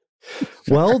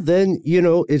 Well, then, you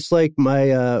know, it's like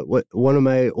one of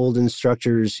my old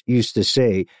instructors used to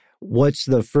say, what's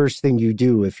the first thing you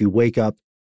do if you wake up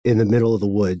in the middle of the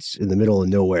woods, in the middle of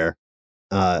nowhere?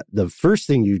 The first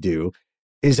thing you do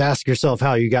is ask yourself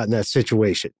how you got in that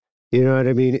situation. You know what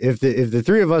I mean? If the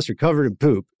three of us are covered in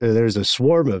poop, and there's a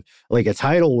swarm of, like a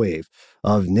tidal wave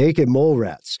of naked mole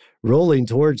rats rolling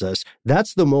towards us,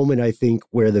 that's the moment, I think,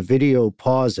 where the video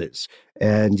pauses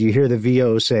and you hear the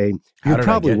VO saying, you're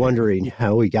probably wondering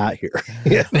how we got here.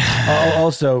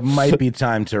 Also, might be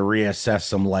time to reassess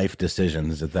some life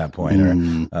decisions at that point.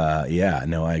 I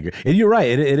agree. And you're right.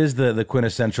 It is the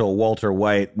quintessential Walter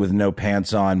White with no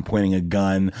pants on, pointing a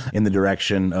gun in the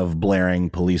direction of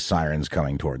blaring police sirens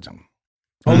coming towards him.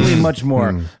 Only much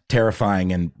more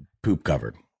terrifying and poop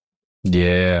covered.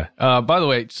 Yeah. By the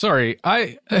way, sorry,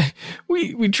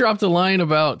 we dropped a line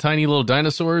about tiny little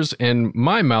dinosaurs, and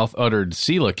my mouth uttered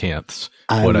coelacanths.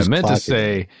 What I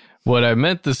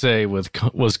meant to say was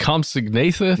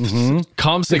Compsognathus.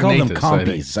 They call them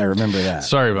compies. I remember that.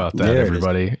 Sorry about that,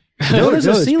 everybody. What is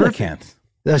a coelacanth?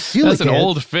 A coelacanth That's an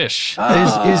old fish. Is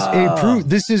a proof.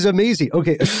 This is amazing.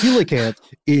 Okay, a coelacanth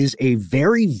is a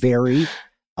very, very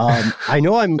I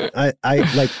know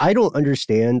I don't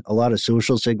understand a lot of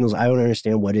social signals. I don't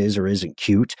understand what is or isn't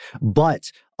cute,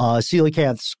 but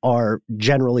coelacanths are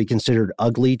generally considered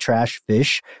ugly trash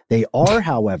fish. They are,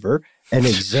 however, an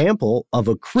example of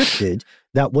a cryptid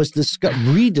that was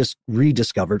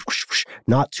rediscovered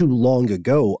not too long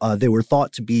ago. They were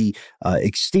thought to be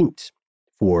extinct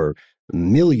for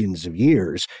millions of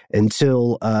years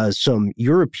until some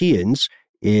Europeans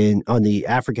on the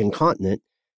African continent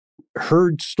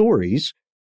heard stories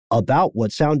about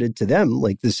what sounded to them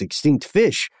like this extinct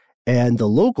fish. And the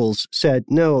locals said,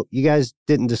 no, you guys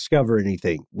didn't discover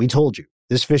anything. We told you.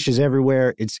 This fish is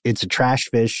everywhere. It's a trash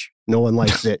fish. No one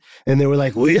likes it. And they were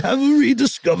like, we have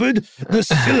rediscovered the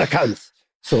coelacanth.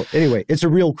 So anyway, it's a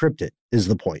real cryptid is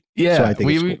the point. Yeah, so I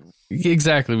think it's cool.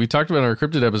 Exactly. We talked about our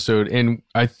cryptid episode, and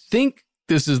I think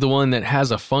this is the one that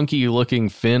has a funky looking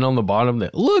fin on the bottom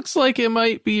that looks like it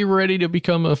might be ready to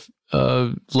become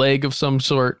a leg of some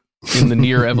sort in the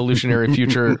near evolutionary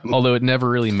future, although it never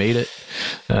really made it.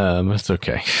 It's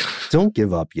okay. Don't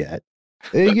give up yet.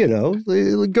 You know,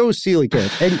 go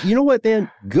coelacanth. And you know what,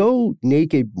 man? Go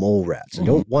naked mole rats. I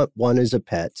don't want one as a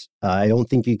pet. I don't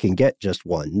think you can get just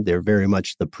one. They're very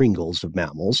much the Pringles of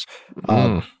mammals.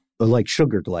 Like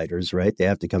sugar gliders, right? They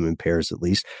have to come in pairs at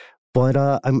least. But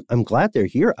I'm glad they're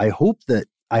here. I hope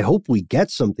we get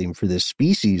something for this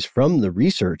species from the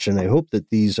research, and I hope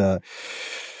that these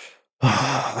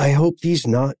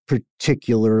not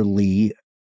particularly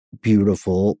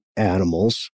beautiful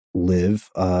animals live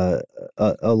a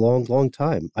long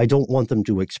time. I don't want them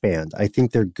to expand. I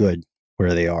think they're good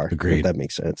where they are. Agreed. If that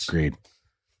makes sense. Agreed.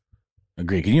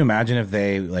 Can you imagine if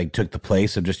they like took the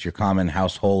place of just your common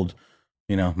household,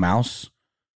 mouse?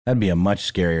 That'd be a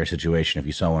much scarier situation if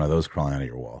you saw one of those crawling out of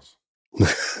your walls.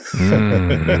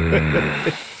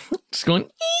 Just going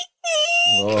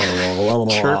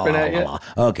chirping at you.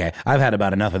 Okay, I've had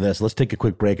about enough of this. Let's take a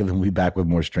quick break and then we'll be back with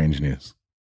more strange news.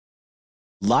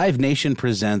 Live Nation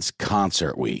presents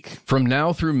Concert Week. From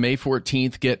now through May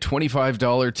 14th, get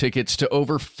 $25 tickets to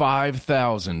over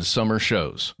 5,000 summer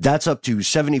shows. That's up to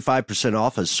 75%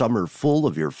 off a summer full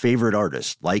of your favorite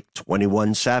artists like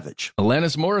 21 Savage,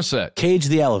 Alanis Morissette, Cage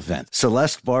the Elephant,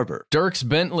 Celeste Barber, Dierks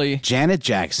Bentley, Janet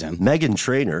Jackson, Meghan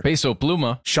Trainor, Peso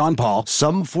Pluma, Sean Paul,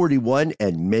 Sum 41,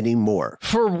 and many more.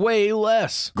 For way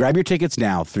less. Grab your tickets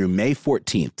now through May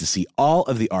 14th to see all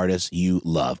of the artists you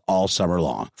love all summer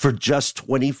long for just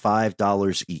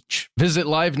 $25 each. Visit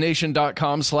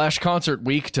livenation.com/concert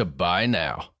week to buy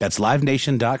now. That's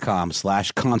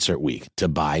livenation.com/concert week to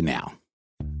buy now.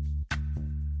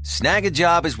 Snag a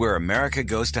Job is where America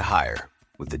goes to hire,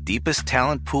 with the deepest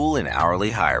talent pool in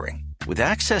hourly hiring. With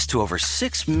access to over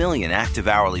 6 million active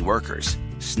hourly workers,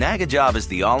 Snag a Job is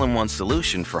the all-in-one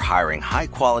solution for hiring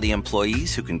high-quality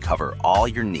employees who can cover all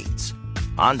your needs.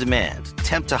 On demand,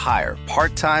 temp to hire,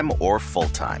 part-time or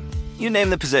full-time. You name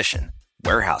the position.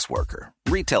 Warehouse worker,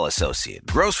 retail associate,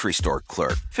 grocery store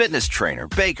clerk, fitness trainer,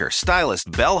 baker,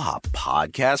 stylist, bellhop,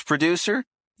 podcast producer.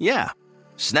 Yeah,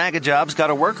 Snag a Job's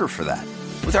got a worker for that.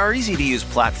 With our easy-to-use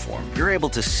platform, you're able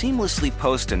to seamlessly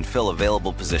post and fill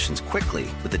available positions quickly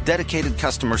with a dedicated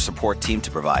customer support team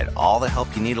to provide all the help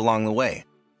you need along the way.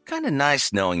 Kind of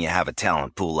nice knowing you have a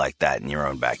talent pool like that in your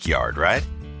own backyard, right?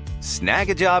 Snag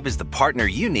a Job is the partner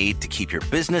you need to keep your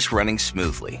business running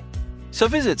smoothly. So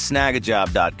visit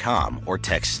snagajob.com or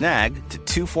text snag to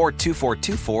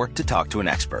 242424 to talk to an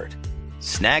expert.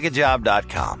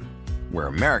 Snagajob.com, where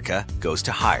America goes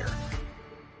to hire.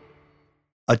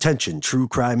 Attention, true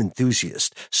crime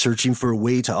enthusiast. Searching for a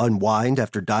way to unwind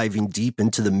after diving deep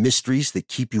into the mysteries that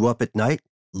keep you up at night?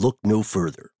 Look no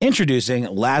further. Introducing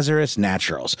Lazarus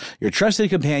Naturals, your trusted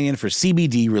companion for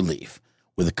CBD relief.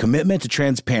 With a commitment to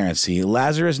transparency,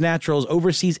 Lazarus Naturals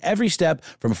oversees every step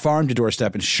from farm to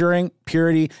doorstep, ensuring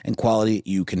purity and quality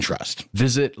you can trust.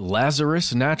 Visit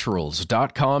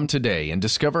LazarusNaturals.com today and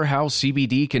discover how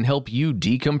CBD can help you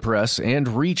decompress and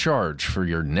recharge for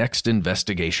your next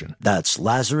investigation. That's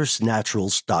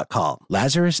LazarusNaturals.com.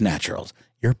 Lazarus Naturals,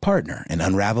 your partner in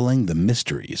unraveling the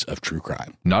mysteries of true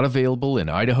crime. Not available in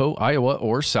Idaho, Iowa,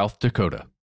 or South Dakota.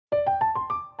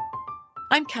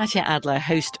 I'm Katya Adler,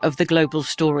 host of The Global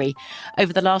Story.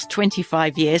 Over the last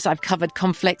 25 years, I've covered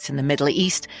conflicts in the Middle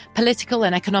East, political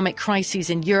and economic crises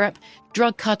in Europe,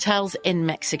 drug cartels in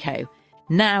Mexico.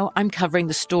 Now I'm covering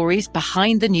the stories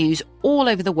behind the news all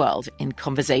over the world in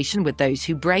conversation with those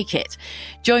who break it.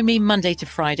 Join me Monday to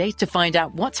Friday to find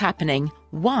out what's happening,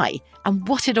 why, and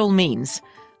what it all means.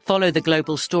 Follow The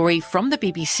Global Story from the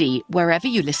BBC wherever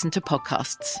you listen to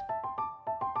podcasts.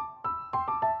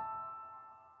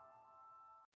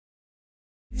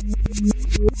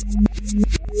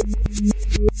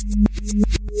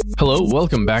 Hello,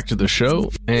 welcome back to the show,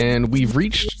 and we've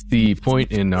reached the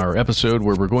point in our episode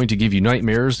where we're going to give you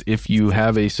nightmares if you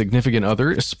have a significant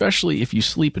other, especially if you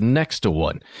sleep next to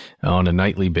one on a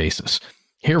nightly basis.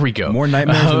 Here we go. More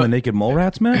nightmares than the naked mole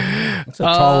rats, man? That's a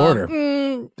tall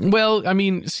order. Well, I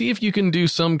mean, see if you can do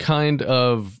some kind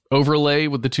of overlay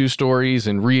with the two stories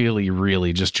and really,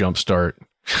 really just jumpstart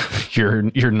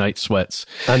your night sweats.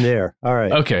 I'm there. All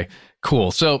right. Okay,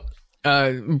 cool. So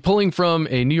Pulling from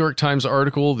a New York Times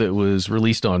article that was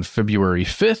released on February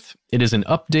 5th, it is an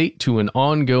update to an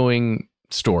ongoing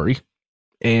story.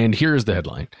 And here's the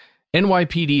headline.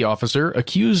 NYPD officer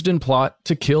accused in plot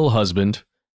to kill husband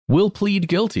will plead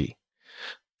guilty.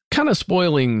 Kind of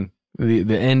spoiling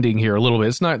the ending here a little bit.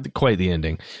 It's not quite the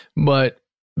ending, but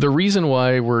the reason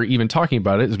why we're even talking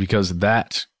about it is because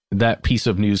that piece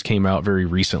of news came out very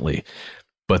recently.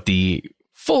 But the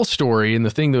full story and the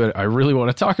thing that I really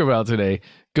want to talk about today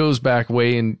goes back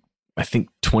way in, I think,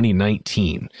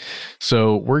 2019.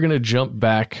 So we're going to jump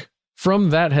back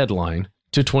from that headline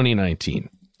to 2019.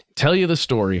 Tell you the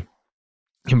story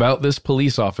about this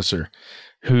police officer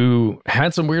who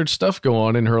had some weird stuff go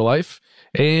on in her life,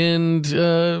 and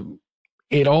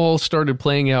it all started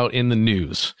playing out in the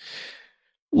news.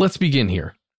 Let's begin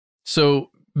here. So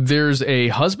there's a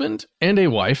husband and a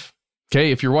wife.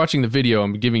 Okay, if you're watching the video,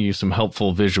 I'm giving you some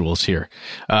helpful visuals here.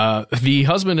 The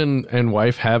husband and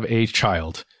wife have a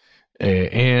child,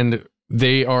 and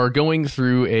they are going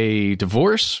through a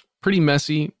divorce, pretty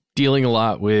messy, dealing a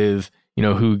lot with, you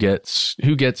know, who gets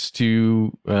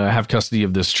to have custody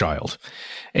of this child.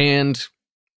 And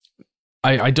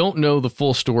I don't know the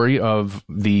full story of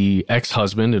the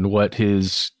ex-husband and what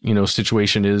his, you know,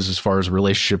 situation is as far as a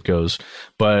relationship goes,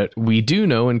 but we do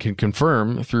know and can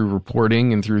confirm through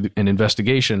reporting and through an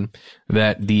investigation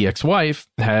that the ex-wife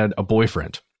had a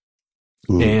boyfriend.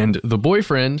 And the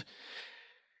boyfriend,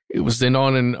 it was then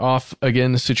on and off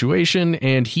again situation,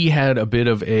 and he had a bit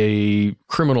of a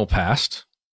criminal past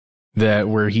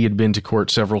where he had been to court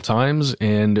several times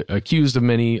and accused of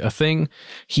many a thing.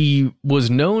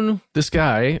 This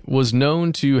guy was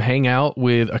known to hang out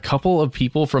with a couple of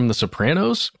people from The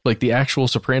Sopranos, like the actual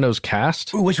Sopranos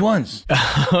cast. Ooh, which ones? Big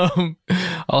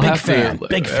fan.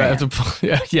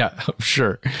 Yeah, I'm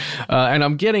sure. And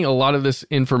I'm getting a lot of this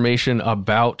information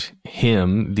about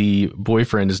him, the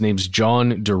boyfriend. His name's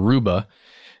John Daruba.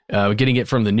 Getting it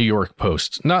from the New York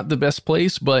Post. Not the best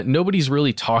place, but nobody's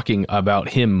really talking about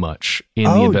him much in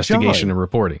the investigation and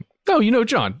reporting. Oh, you know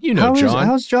John. John.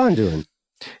 How's John doing?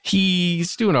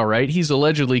 He's doing all right. He's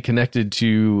allegedly connected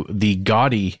to the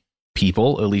Gotti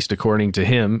people, at least according to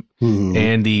him,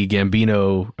 and the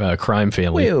Gambino crime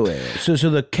family. Wait. So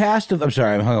the cast of... I'm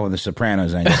sorry, I'm hung up with The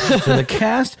Sopranos. So the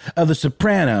cast of The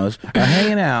Sopranos are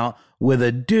hanging out with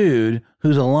a dude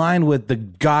who's aligned with the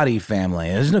Gotti family.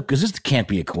 Because this can't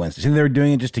be a coincidence. They were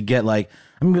doing it just to get but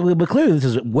clearly this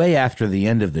is way after the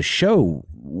end of the show.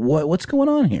 What's going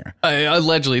on here?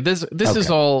 Allegedly, this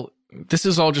is all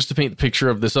just to paint the picture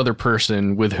of this other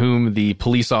person with whom the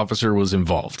police officer was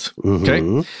involved.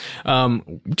 Okay,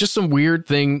 just some weird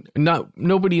thing.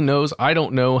 Nobody knows. I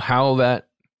don't know how that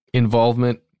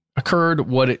involvement occurred,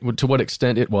 to what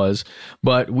extent it was,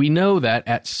 but we know that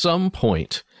at some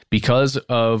point, because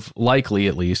of, likely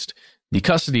at least, the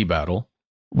custody battle,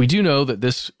 we do know that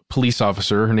this police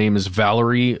officer, her name is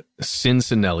Valerie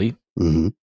Cicinelli,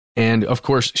 and of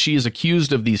course she is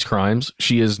accused of these crimes.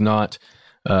 She is not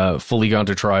fully gone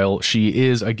to trial. She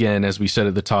is, again, as we said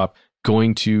at the top,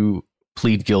 going to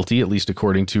plead guilty, at least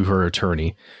according to her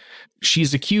attorney.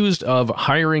 She's accused of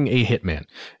hiring a hitman,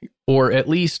 or at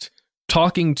least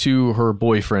talking to her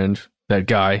boyfriend, that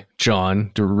guy,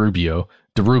 John Darubo,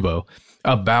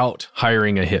 about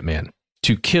hiring a hitman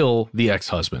to kill the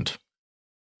ex-husband.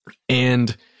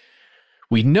 And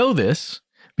we know this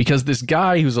because this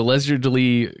guy who's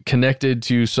allegedly connected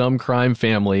to some crime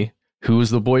family, who was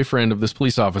the boyfriend of this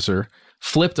police officer,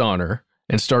 flipped on her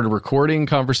and started recording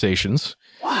conversations.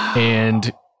 Wow.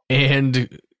 And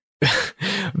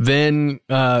then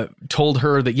told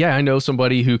her that, yeah, I know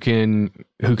somebody who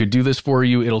could do this for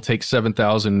you. It'll take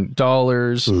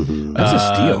 $7,000. That's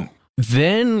a steal.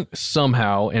 Then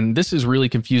somehow, and this is really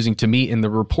confusing to me, and the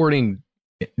reporting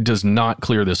does not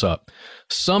clear this up,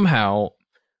 somehow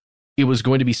it was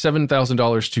going to be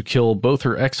 $7,000 to kill both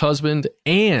her ex-husband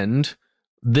and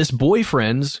this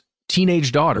boyfriend's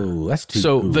teenage daughter. Ooh, that's too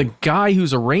so the guy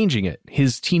who's arranging it,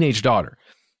 his teenage daughter.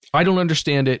 I don't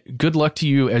understand it. Good luck to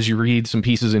you as you read some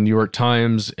pieces in New York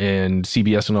Times and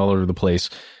CBS and all over the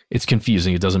place. It's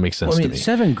confusing. It doesn't make sense to me.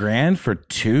 $7,000 for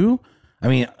two? I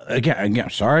mean,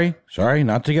 again, sorry,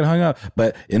 not to get hung up,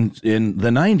 but in the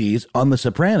 90s on The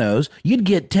Sopranos, you'd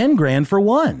get $10,000 for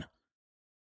one.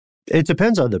 It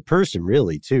depends on the person,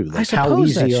 really, too. Like, how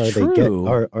easy are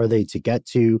they to get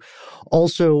to?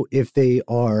 Also, if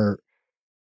they're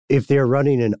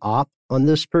running an op on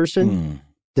this person,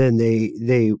 then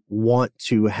they want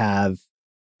to have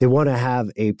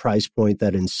a price point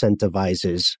that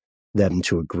incentivizes them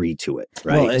to agree to it,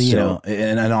 right? Well, you know,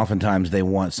 and oftentimes they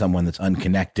want someone that's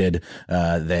unconnected,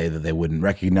 they wouldn't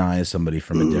recognize, somebody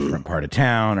from a different part of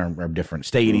town or a different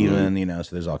state even, you know,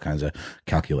 so there's all kinds of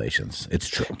calculations. It's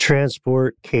true.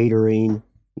 Transport, catering,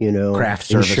 you know, craft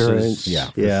services. Insurance. Yeah.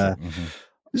 Yeah. Sure. Mm-hmm.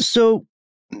 So,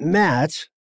 Matt,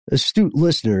 astute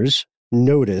listeners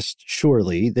noticed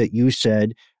surely that you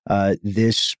said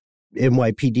this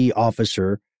NYPD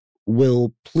officer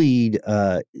will plead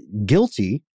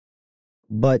guilty.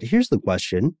 But here's the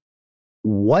question.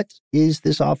 What is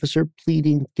this officer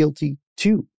pleading guilty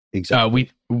to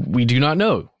exactly? We do not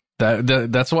know.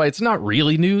 That's why it's not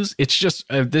really news. It's just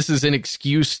this is an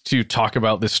excuse to talk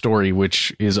about this story,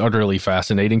 which is utterly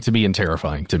fascinating to me and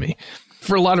terrifying to me.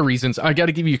 For a lot of reasons. I got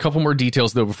to give you a couple more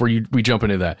details though before we jump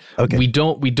into that. Okay. We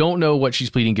don't know what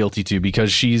she's pleading guilty to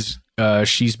because she's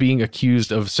being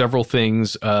accused of several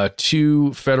things: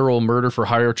 2 federal murder for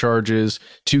hire charges,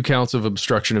 2 counts of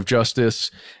obstruction of justice,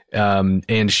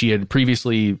 and she had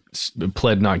previously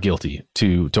pled not guilty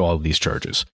to all of these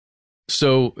charges.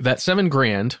 So that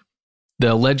 $7,000,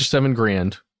 the alleged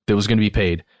 $7,000 that was going to be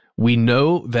paid, we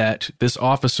know that this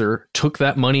officer took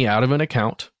that money out of an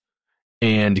account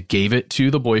and gave it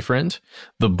to the boyfriend.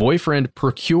 The boyfriend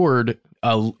procured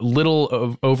a little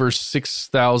of over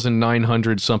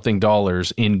 $6,900 something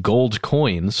in gold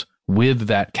coins with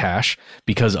that cash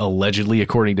because allegedly,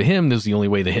 according to him, this is the only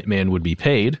way the hitman would be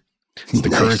paid. It's the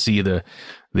currency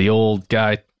the old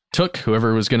guy took, whoever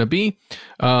it was going to be.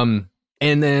 And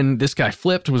then this guy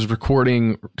flipped, was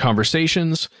recording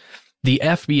conversations. The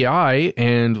FBI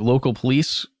and local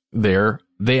police there,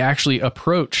 they actually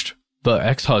approached the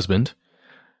ex-husband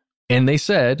and they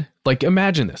said, like,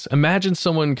 imagine this. Imagine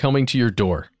someone coming to your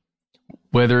door,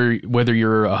 whether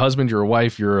you're a husband, you're a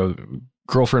wife, you're a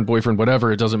girlfriend, boyfriend,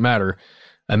 whatever, it doesn't matter.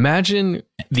 Imagine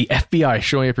the FBI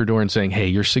showing up your door and saying, hey,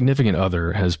 your significant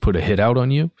other has put a hit out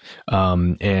on you.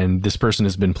 And this person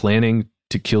has been planning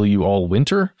to kill you all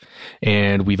winter.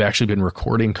 And we've actually been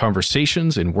recording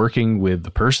conversations and working with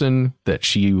the person that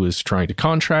she was trying to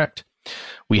contract.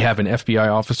 We have an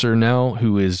FBI officer now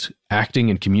who is acting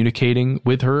and communicating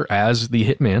with her as the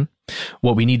hitman.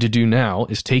 What we need to do now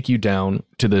is take you down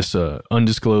to this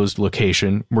undisclosed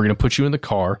location. We're going to put you in the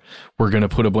car. We're going to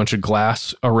put a bunch of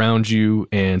glass around you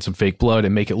and some fake blood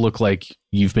and make it look like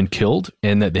you've been killed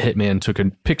and that the hitman took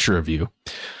a picture of you.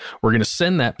 We're going to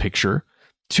send that picture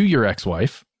to your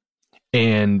ex-wife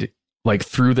and like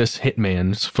through this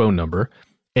hitman's phone number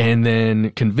and then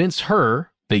convince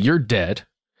her that you're dead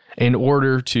in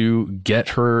order to get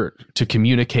her to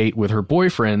communicate with her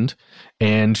boyfriend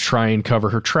and try and cover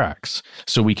her tracks.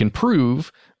 So we can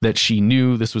prove that she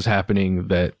knew this was happening,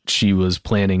 that she was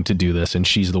planning to do this, and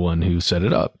she's the one who set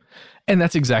it up. And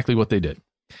that's exactly what they did.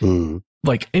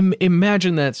 Like,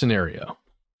 imagine that scenario.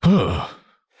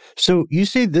 So you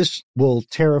say this will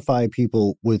terrify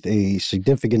people with a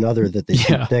significant other that they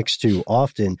sit next to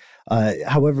often.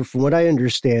 However, from what I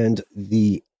understand,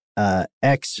 the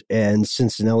ex and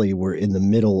Cincinnati were in the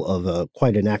middle of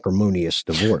quite an acrimonious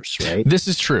divorce, right? This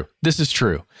is true.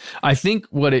 I think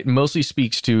what it mostly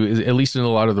speaks to is, at least in a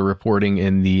lot of the reporting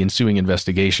and the ensuing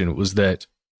investigation, was that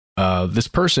this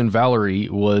person, Valerie,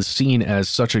 was seen as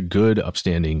such a good,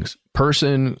 upstanding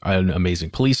person, an amazing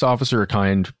police officer, a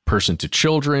kind person to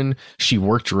children. She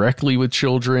worked directly with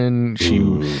children. She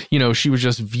was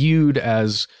just viewed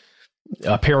as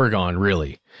a paragon,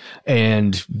 really.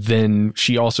 And then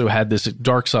she also had this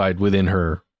dark side within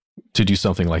her to do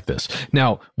something like this.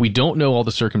 Now, we don't know all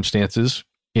the circumstances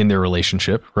in their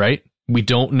relationship, right? We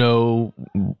don't know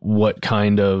what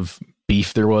kind of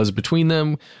beef there was between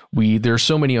them. There's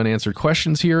so many unanswered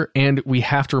questions here, and we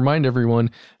have to remind everyone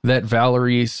that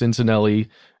Valerie Cincinnati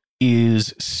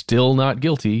is still not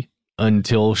guilty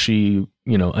until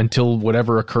until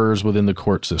whatever occurs within the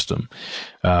court system.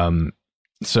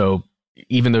 So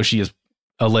even though she is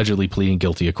allegedly pleading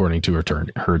guilty, according to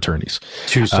her attorneys,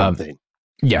 to something.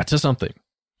 To something.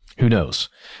 Who knows?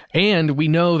 And we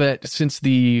know that since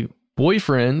the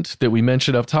boyfriend that we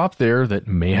mentioned up top there that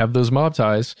may have those mob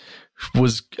ties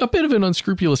was a bit of an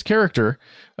unscrupulous character,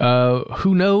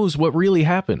 who knows what really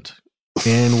happened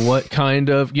and what kind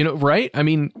of, right? I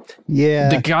mean,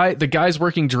 the guy's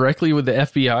working directly with the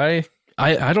FBI.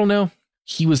 I don't know.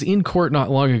 He was in court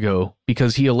not long ago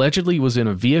because he allegedly was in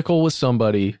a vehicle with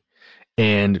somebody,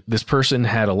 and this person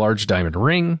had a large diamond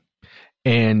ring,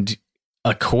 and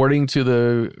according to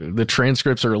the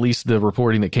transcripts, or at least the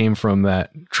reporting that came from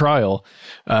that trial,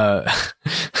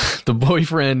 the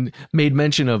boyfriend made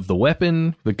mention of the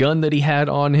weapon, the gun that he had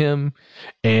on him,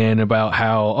 and about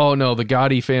how, oh no, the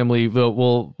Gotti family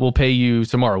will pay you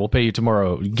tomorrow. We'll pay you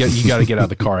tomorrow. You got to get out of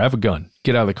the car. I have a gun.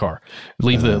 Get out of the car.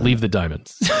 Leave the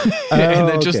diamonds. And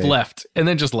then just left.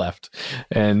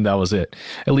 And that was it.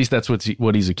 At least that's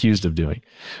what he's accused of doing.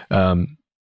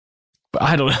 But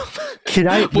I don't know. Can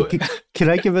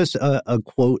I give us a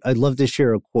quote? I'd love to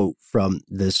share a quote from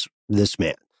this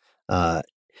man.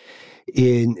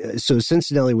 So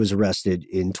Cincinnati was arrested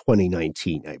in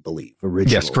 2019, I believe,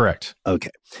 originally. Yes, correct. Okay.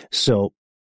 So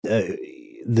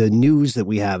the news that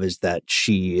we have is that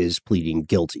she is pleading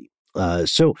guilty.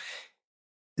 So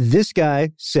this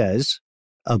guy says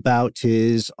about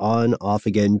his on-off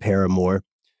again paramour,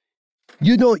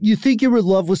 you think you're in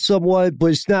love with someone, but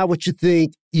it's not what you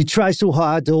think. You try so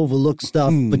hard to overlook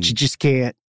stuff, but you just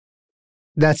can't.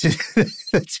 That's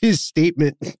his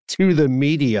statement to the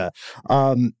media.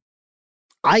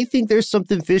 I think there's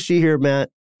something fishy here, Matt.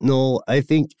 No, I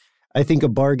think a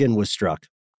bargain was struck.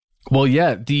 Well,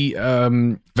 yeah, the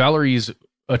Valerie's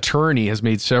attorney has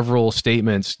made several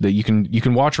statements that you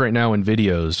can watch right now in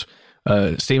videos.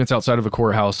 Statements outside of a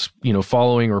courthouse,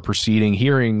 following or preceding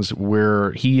hearings,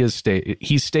 where he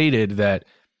stated that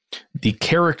the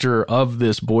character of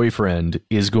this boyfriend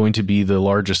is going to be the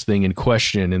largest thing in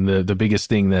question and the biggest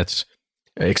thing that's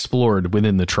explored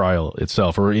within the trial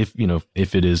itself, or if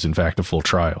it is in fact a full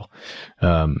trial.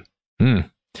 I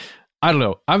don't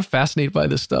know. I'm fascinated by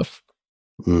this stuff.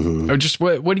 Mm-hmm. Or just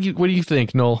what do you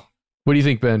think, Noel? What do you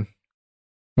think, Ben?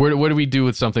 What do we do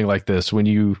with something like this when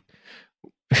you?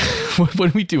 What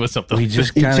do we do with something? We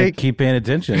just kind of keep paying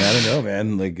attention. I don't know,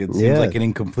 man. Like it seems like an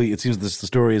incomplete. It seems the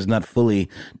story is not fully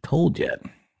told yet.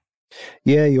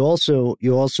 Yeah, you also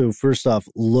first off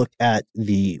look at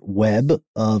the web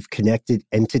of connected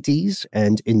entities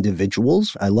and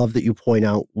individuals. I love that you point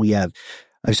out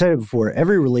I've said it before,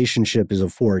 every relationship is a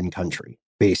foreign country,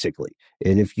 basically.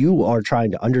 And if you are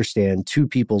trying to understand two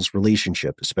people's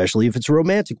relationship, especially if it's a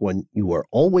romantic one, you are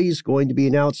always going to be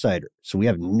an outsider. So we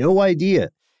have no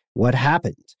idea what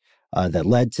happened that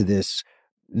led to this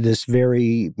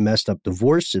very messed up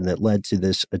divorce and that led to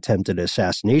this attempted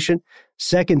assassination.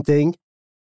 Second thing,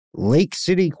 Lake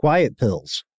City quiet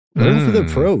pills. Go for the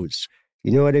pros.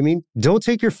 You know what I mean? Don't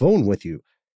take your phone with you.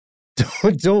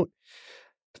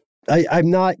 I'm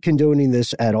not condoning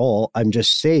this at all. I'm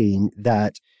just saying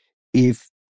that if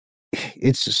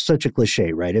it's such a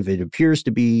cliche, right? If it appears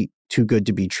to be too good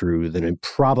to be true, then it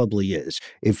probably is.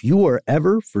 If you are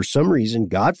ever, for some reason,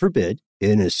 God forbid,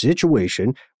 in a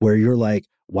situation where you're like,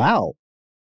 wow,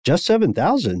 just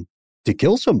 $7,000 to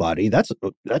kill somebody, that's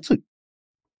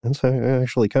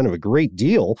actually kind of a great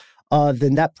deal,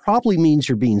 then that probably means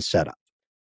you're being set up.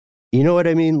 You know what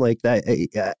I mean? Like that,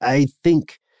 I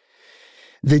think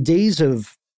the days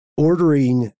of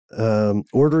ordering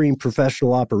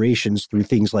professional operations through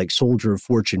things like Soldier of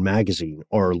Fortune magazine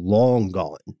are long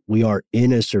gone. We are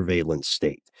in a surveillance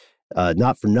state.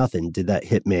 Not for nothing did that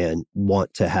hitman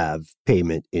want to have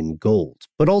payment in gold.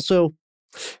 But also,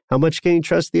 how much can you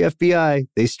trust the FBI?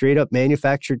 They straight up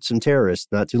manufactured some terrorists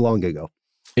not too long ago.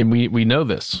 And we know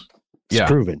this. It's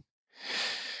proven.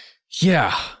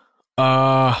 Yeah.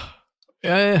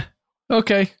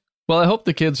 Okay. Well, I hope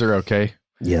the kids are okay.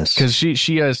 Yes. Because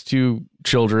she has two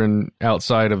children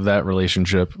outside of that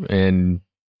relationship. And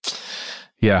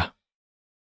yeah,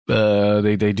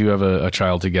 they do have a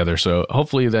child together. So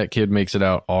hopefully that kid makes it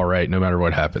out all right, no matter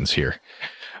what happens here.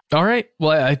 All right.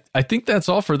 Well, I think that's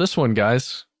all for this one,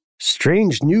 guys.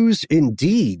 Strange news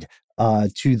indeed,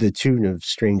 to the tune of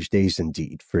Strange Days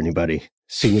Indeed, for anybody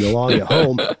singing along at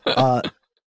home.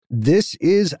 This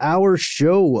is our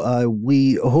show.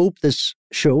 We hope this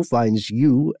show finds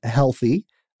you healthy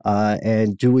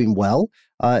and doing well.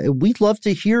 We'd love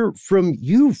to hear from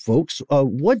you, folks.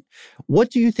 What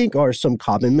do you think are some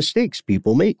common mistakes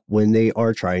people make when they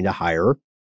are trying to hire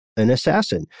an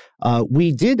assassin?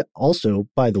 We did also,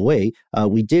 by the way,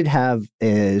 we did have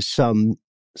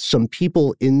some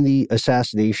people in the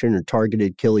assassination or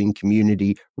targeted killing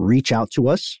community reach out to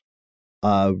us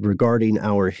regarding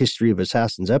our History of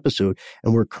Assassins episode.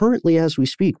 And we're currently, as we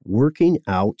speak, working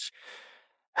out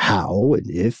how and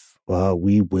if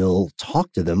we will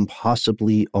talk to them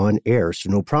possibly on air. So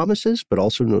no promises, but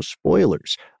also no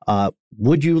spoilers.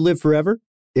 Would you live forever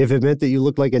if it meant that you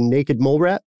looked like a naked mole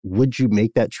rat? Would you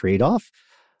make that trade-off?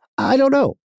 I don't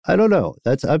know.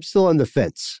 I'm still on the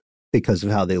fence because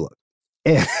of how they look.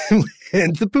 And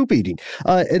the poop eating.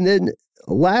 And then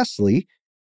lastly,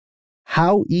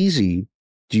 how easy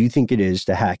do you think it is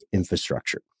to hack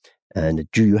infrastructure? And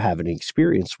do you have any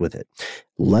experience with it?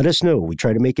 Let us know. We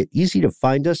try to make it easy to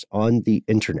find us on the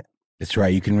internet. That's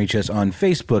right. You can reach us on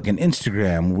Facebook and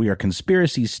Instagram. We are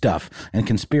Conspiracy Stuff and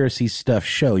Conspiracy Stuff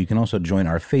Show. You can also join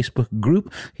our Facebook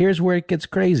group. Here's where it gets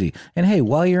crazy. And hey,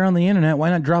 while you're on the internet,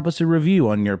 why not drop us a review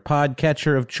on your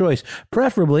podcatcher of choice,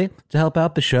 preferably to help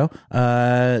out the show,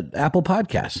 Apple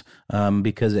Podcasts,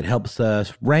 because it helps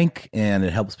us rank and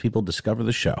it helps people discover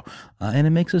the show. And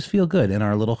it makes us feel good in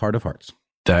our little heart of hearts.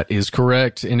 That is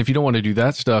correct. And if you don't want to do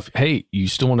that stuff, hey, you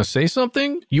still want to say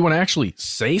something? You want to actually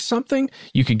say something?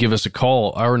 You can give us a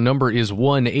call. Our number is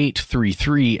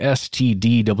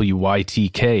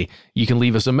 1-833-STDWYTK. You can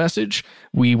leave us a message.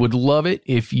 We would love it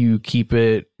if you keep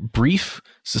it brief,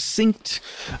 succinct.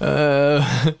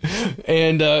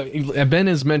 And Ben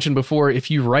has mentioned before, if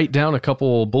you write down a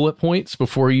couple bullet points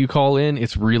before you call in,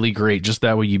 it's really great. Just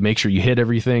that way you make sure you hit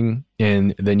everything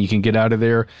and then you can get out of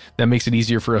there. That makes it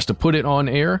easier for us to put it on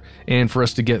air and for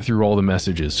us to get through all the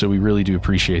messages. So we really do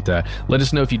appreciate that. Let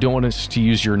us know if you don't want us to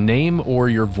use your name or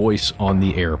your voice on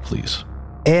the air, please.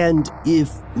 And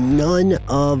if none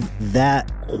of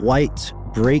that quite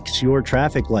breaks your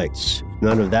traffic lights,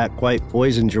 none of that quite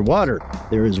poisons your water,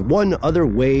 there is one other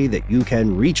way that you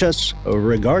can reach us,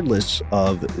 regardless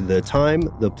of the time,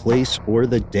 the place, or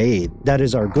the day. That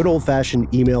is our good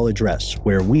old-fashioned email address,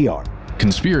 where we are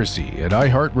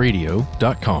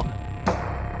conspiracy@iheartradio.com.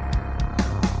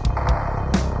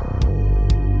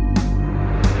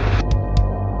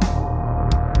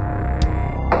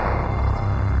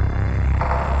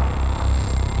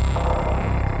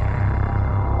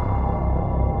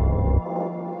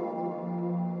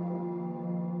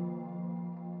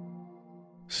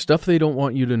 Stuff They Don't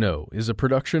Want You to Know is a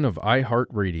production of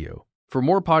iHeartRadio. For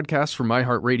more podcasts from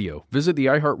iHeartRadio, visit the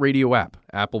iHeartRadio app,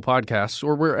 Apple Podcasts,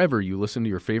 or wherever you listen to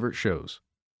your favorite shows.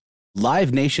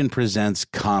 Live Nation presents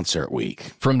Concert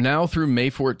Week. From now through May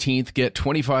 14th, get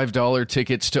 $25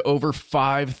 tickets to over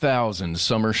 5,000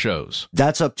 summer shows.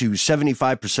 That's up to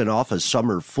 75% off a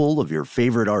summer full of your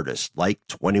favorite artists, like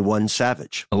 21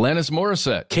 Savage, Alanis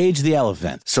Morissette, Cage the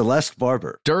Elephant, Celeste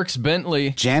Barber, Dierks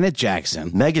Bentley, Janet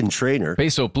Jackson, Meghan Trainor,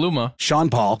 Peso Pluma, Sean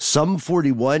Paul, Sum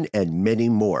 41, and many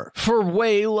more. For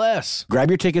way less. Grab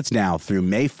your tickets now through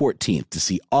May 14th to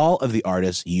see all of the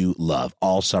artists you love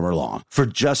all summer long. For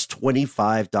just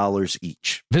 $25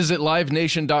 each. Visit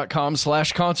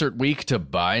livenation.com/concert week to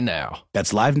buy now.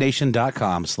 That's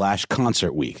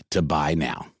livenation.com/concert week to buy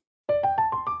now.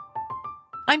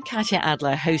 I'm Katya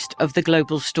Adler, host of The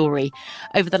Global Story.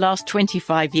 Over the last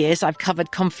 25 years, I've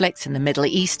covered conflicts in the Middle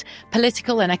East,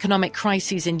 political and economic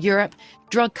crises in Europe,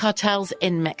 drug cartels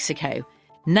in Mexico.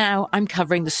 Now I'm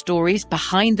covering the stories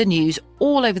behind the news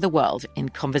all over the world in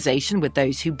conversation with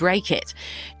those who break it.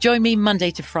 Join me Monday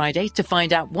to Friday to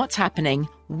find out what's happening,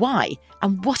 why,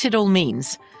 and what it all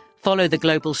means. Follow The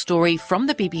Global Story from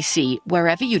the BBC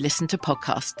wherever you listen to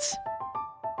podcasts.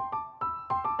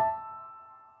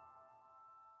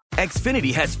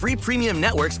 Xfinity has free premium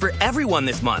networks for everyone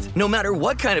this month, no matter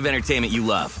what kind of entertainment you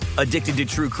love. Addicted to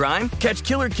true crime? Catch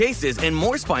killer cases and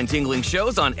more spine-tingling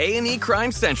shows on A&E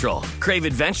Crime Central. Crave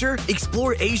adventure?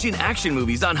 Explore Asian action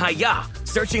movies on Hi-YAH.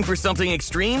 Searching for something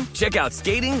extreme? Check out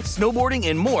skating, snowboarding,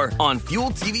 and more on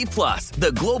Fuel TV Plus,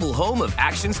 the global home of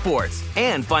action sports.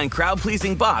 And find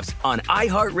crowd-pleasing bops on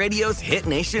iHeartRadio's Hit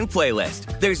Nation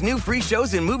playlist. There's new free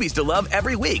shows and movies to love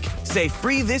every week. Say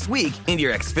free this week in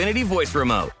your Xfinity voice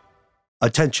remote.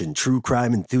 Attention, true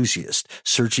crime enthusiast.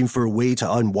 Searching for a way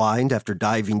to unwind after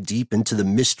diving deep into the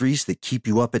mysteries that keep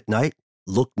you up at night?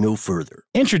 Look no further.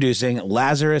 Introducing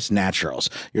Lazarus Naturals,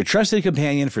 your trusted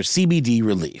companion for CBD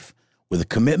relief. With a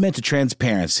commitment to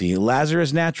transparency,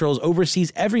 Lazarus Naturals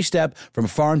oversees every step from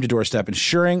farm to doorstep,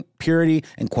 ensuring purity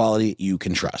and quality you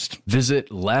can trust. Visit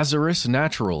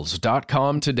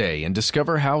LazarusNaturals.com today and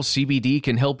discover how CBD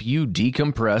can help you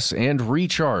decompress and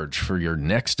recharge for your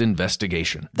next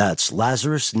investigation. That's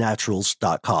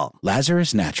LazarusNaturals.com.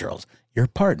 Lazarus Naturals, your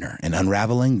partner in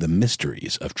unraveling the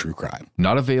mysteries of true crime.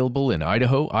 Not available in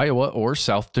Idaho, Iowa, or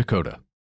South Dakota.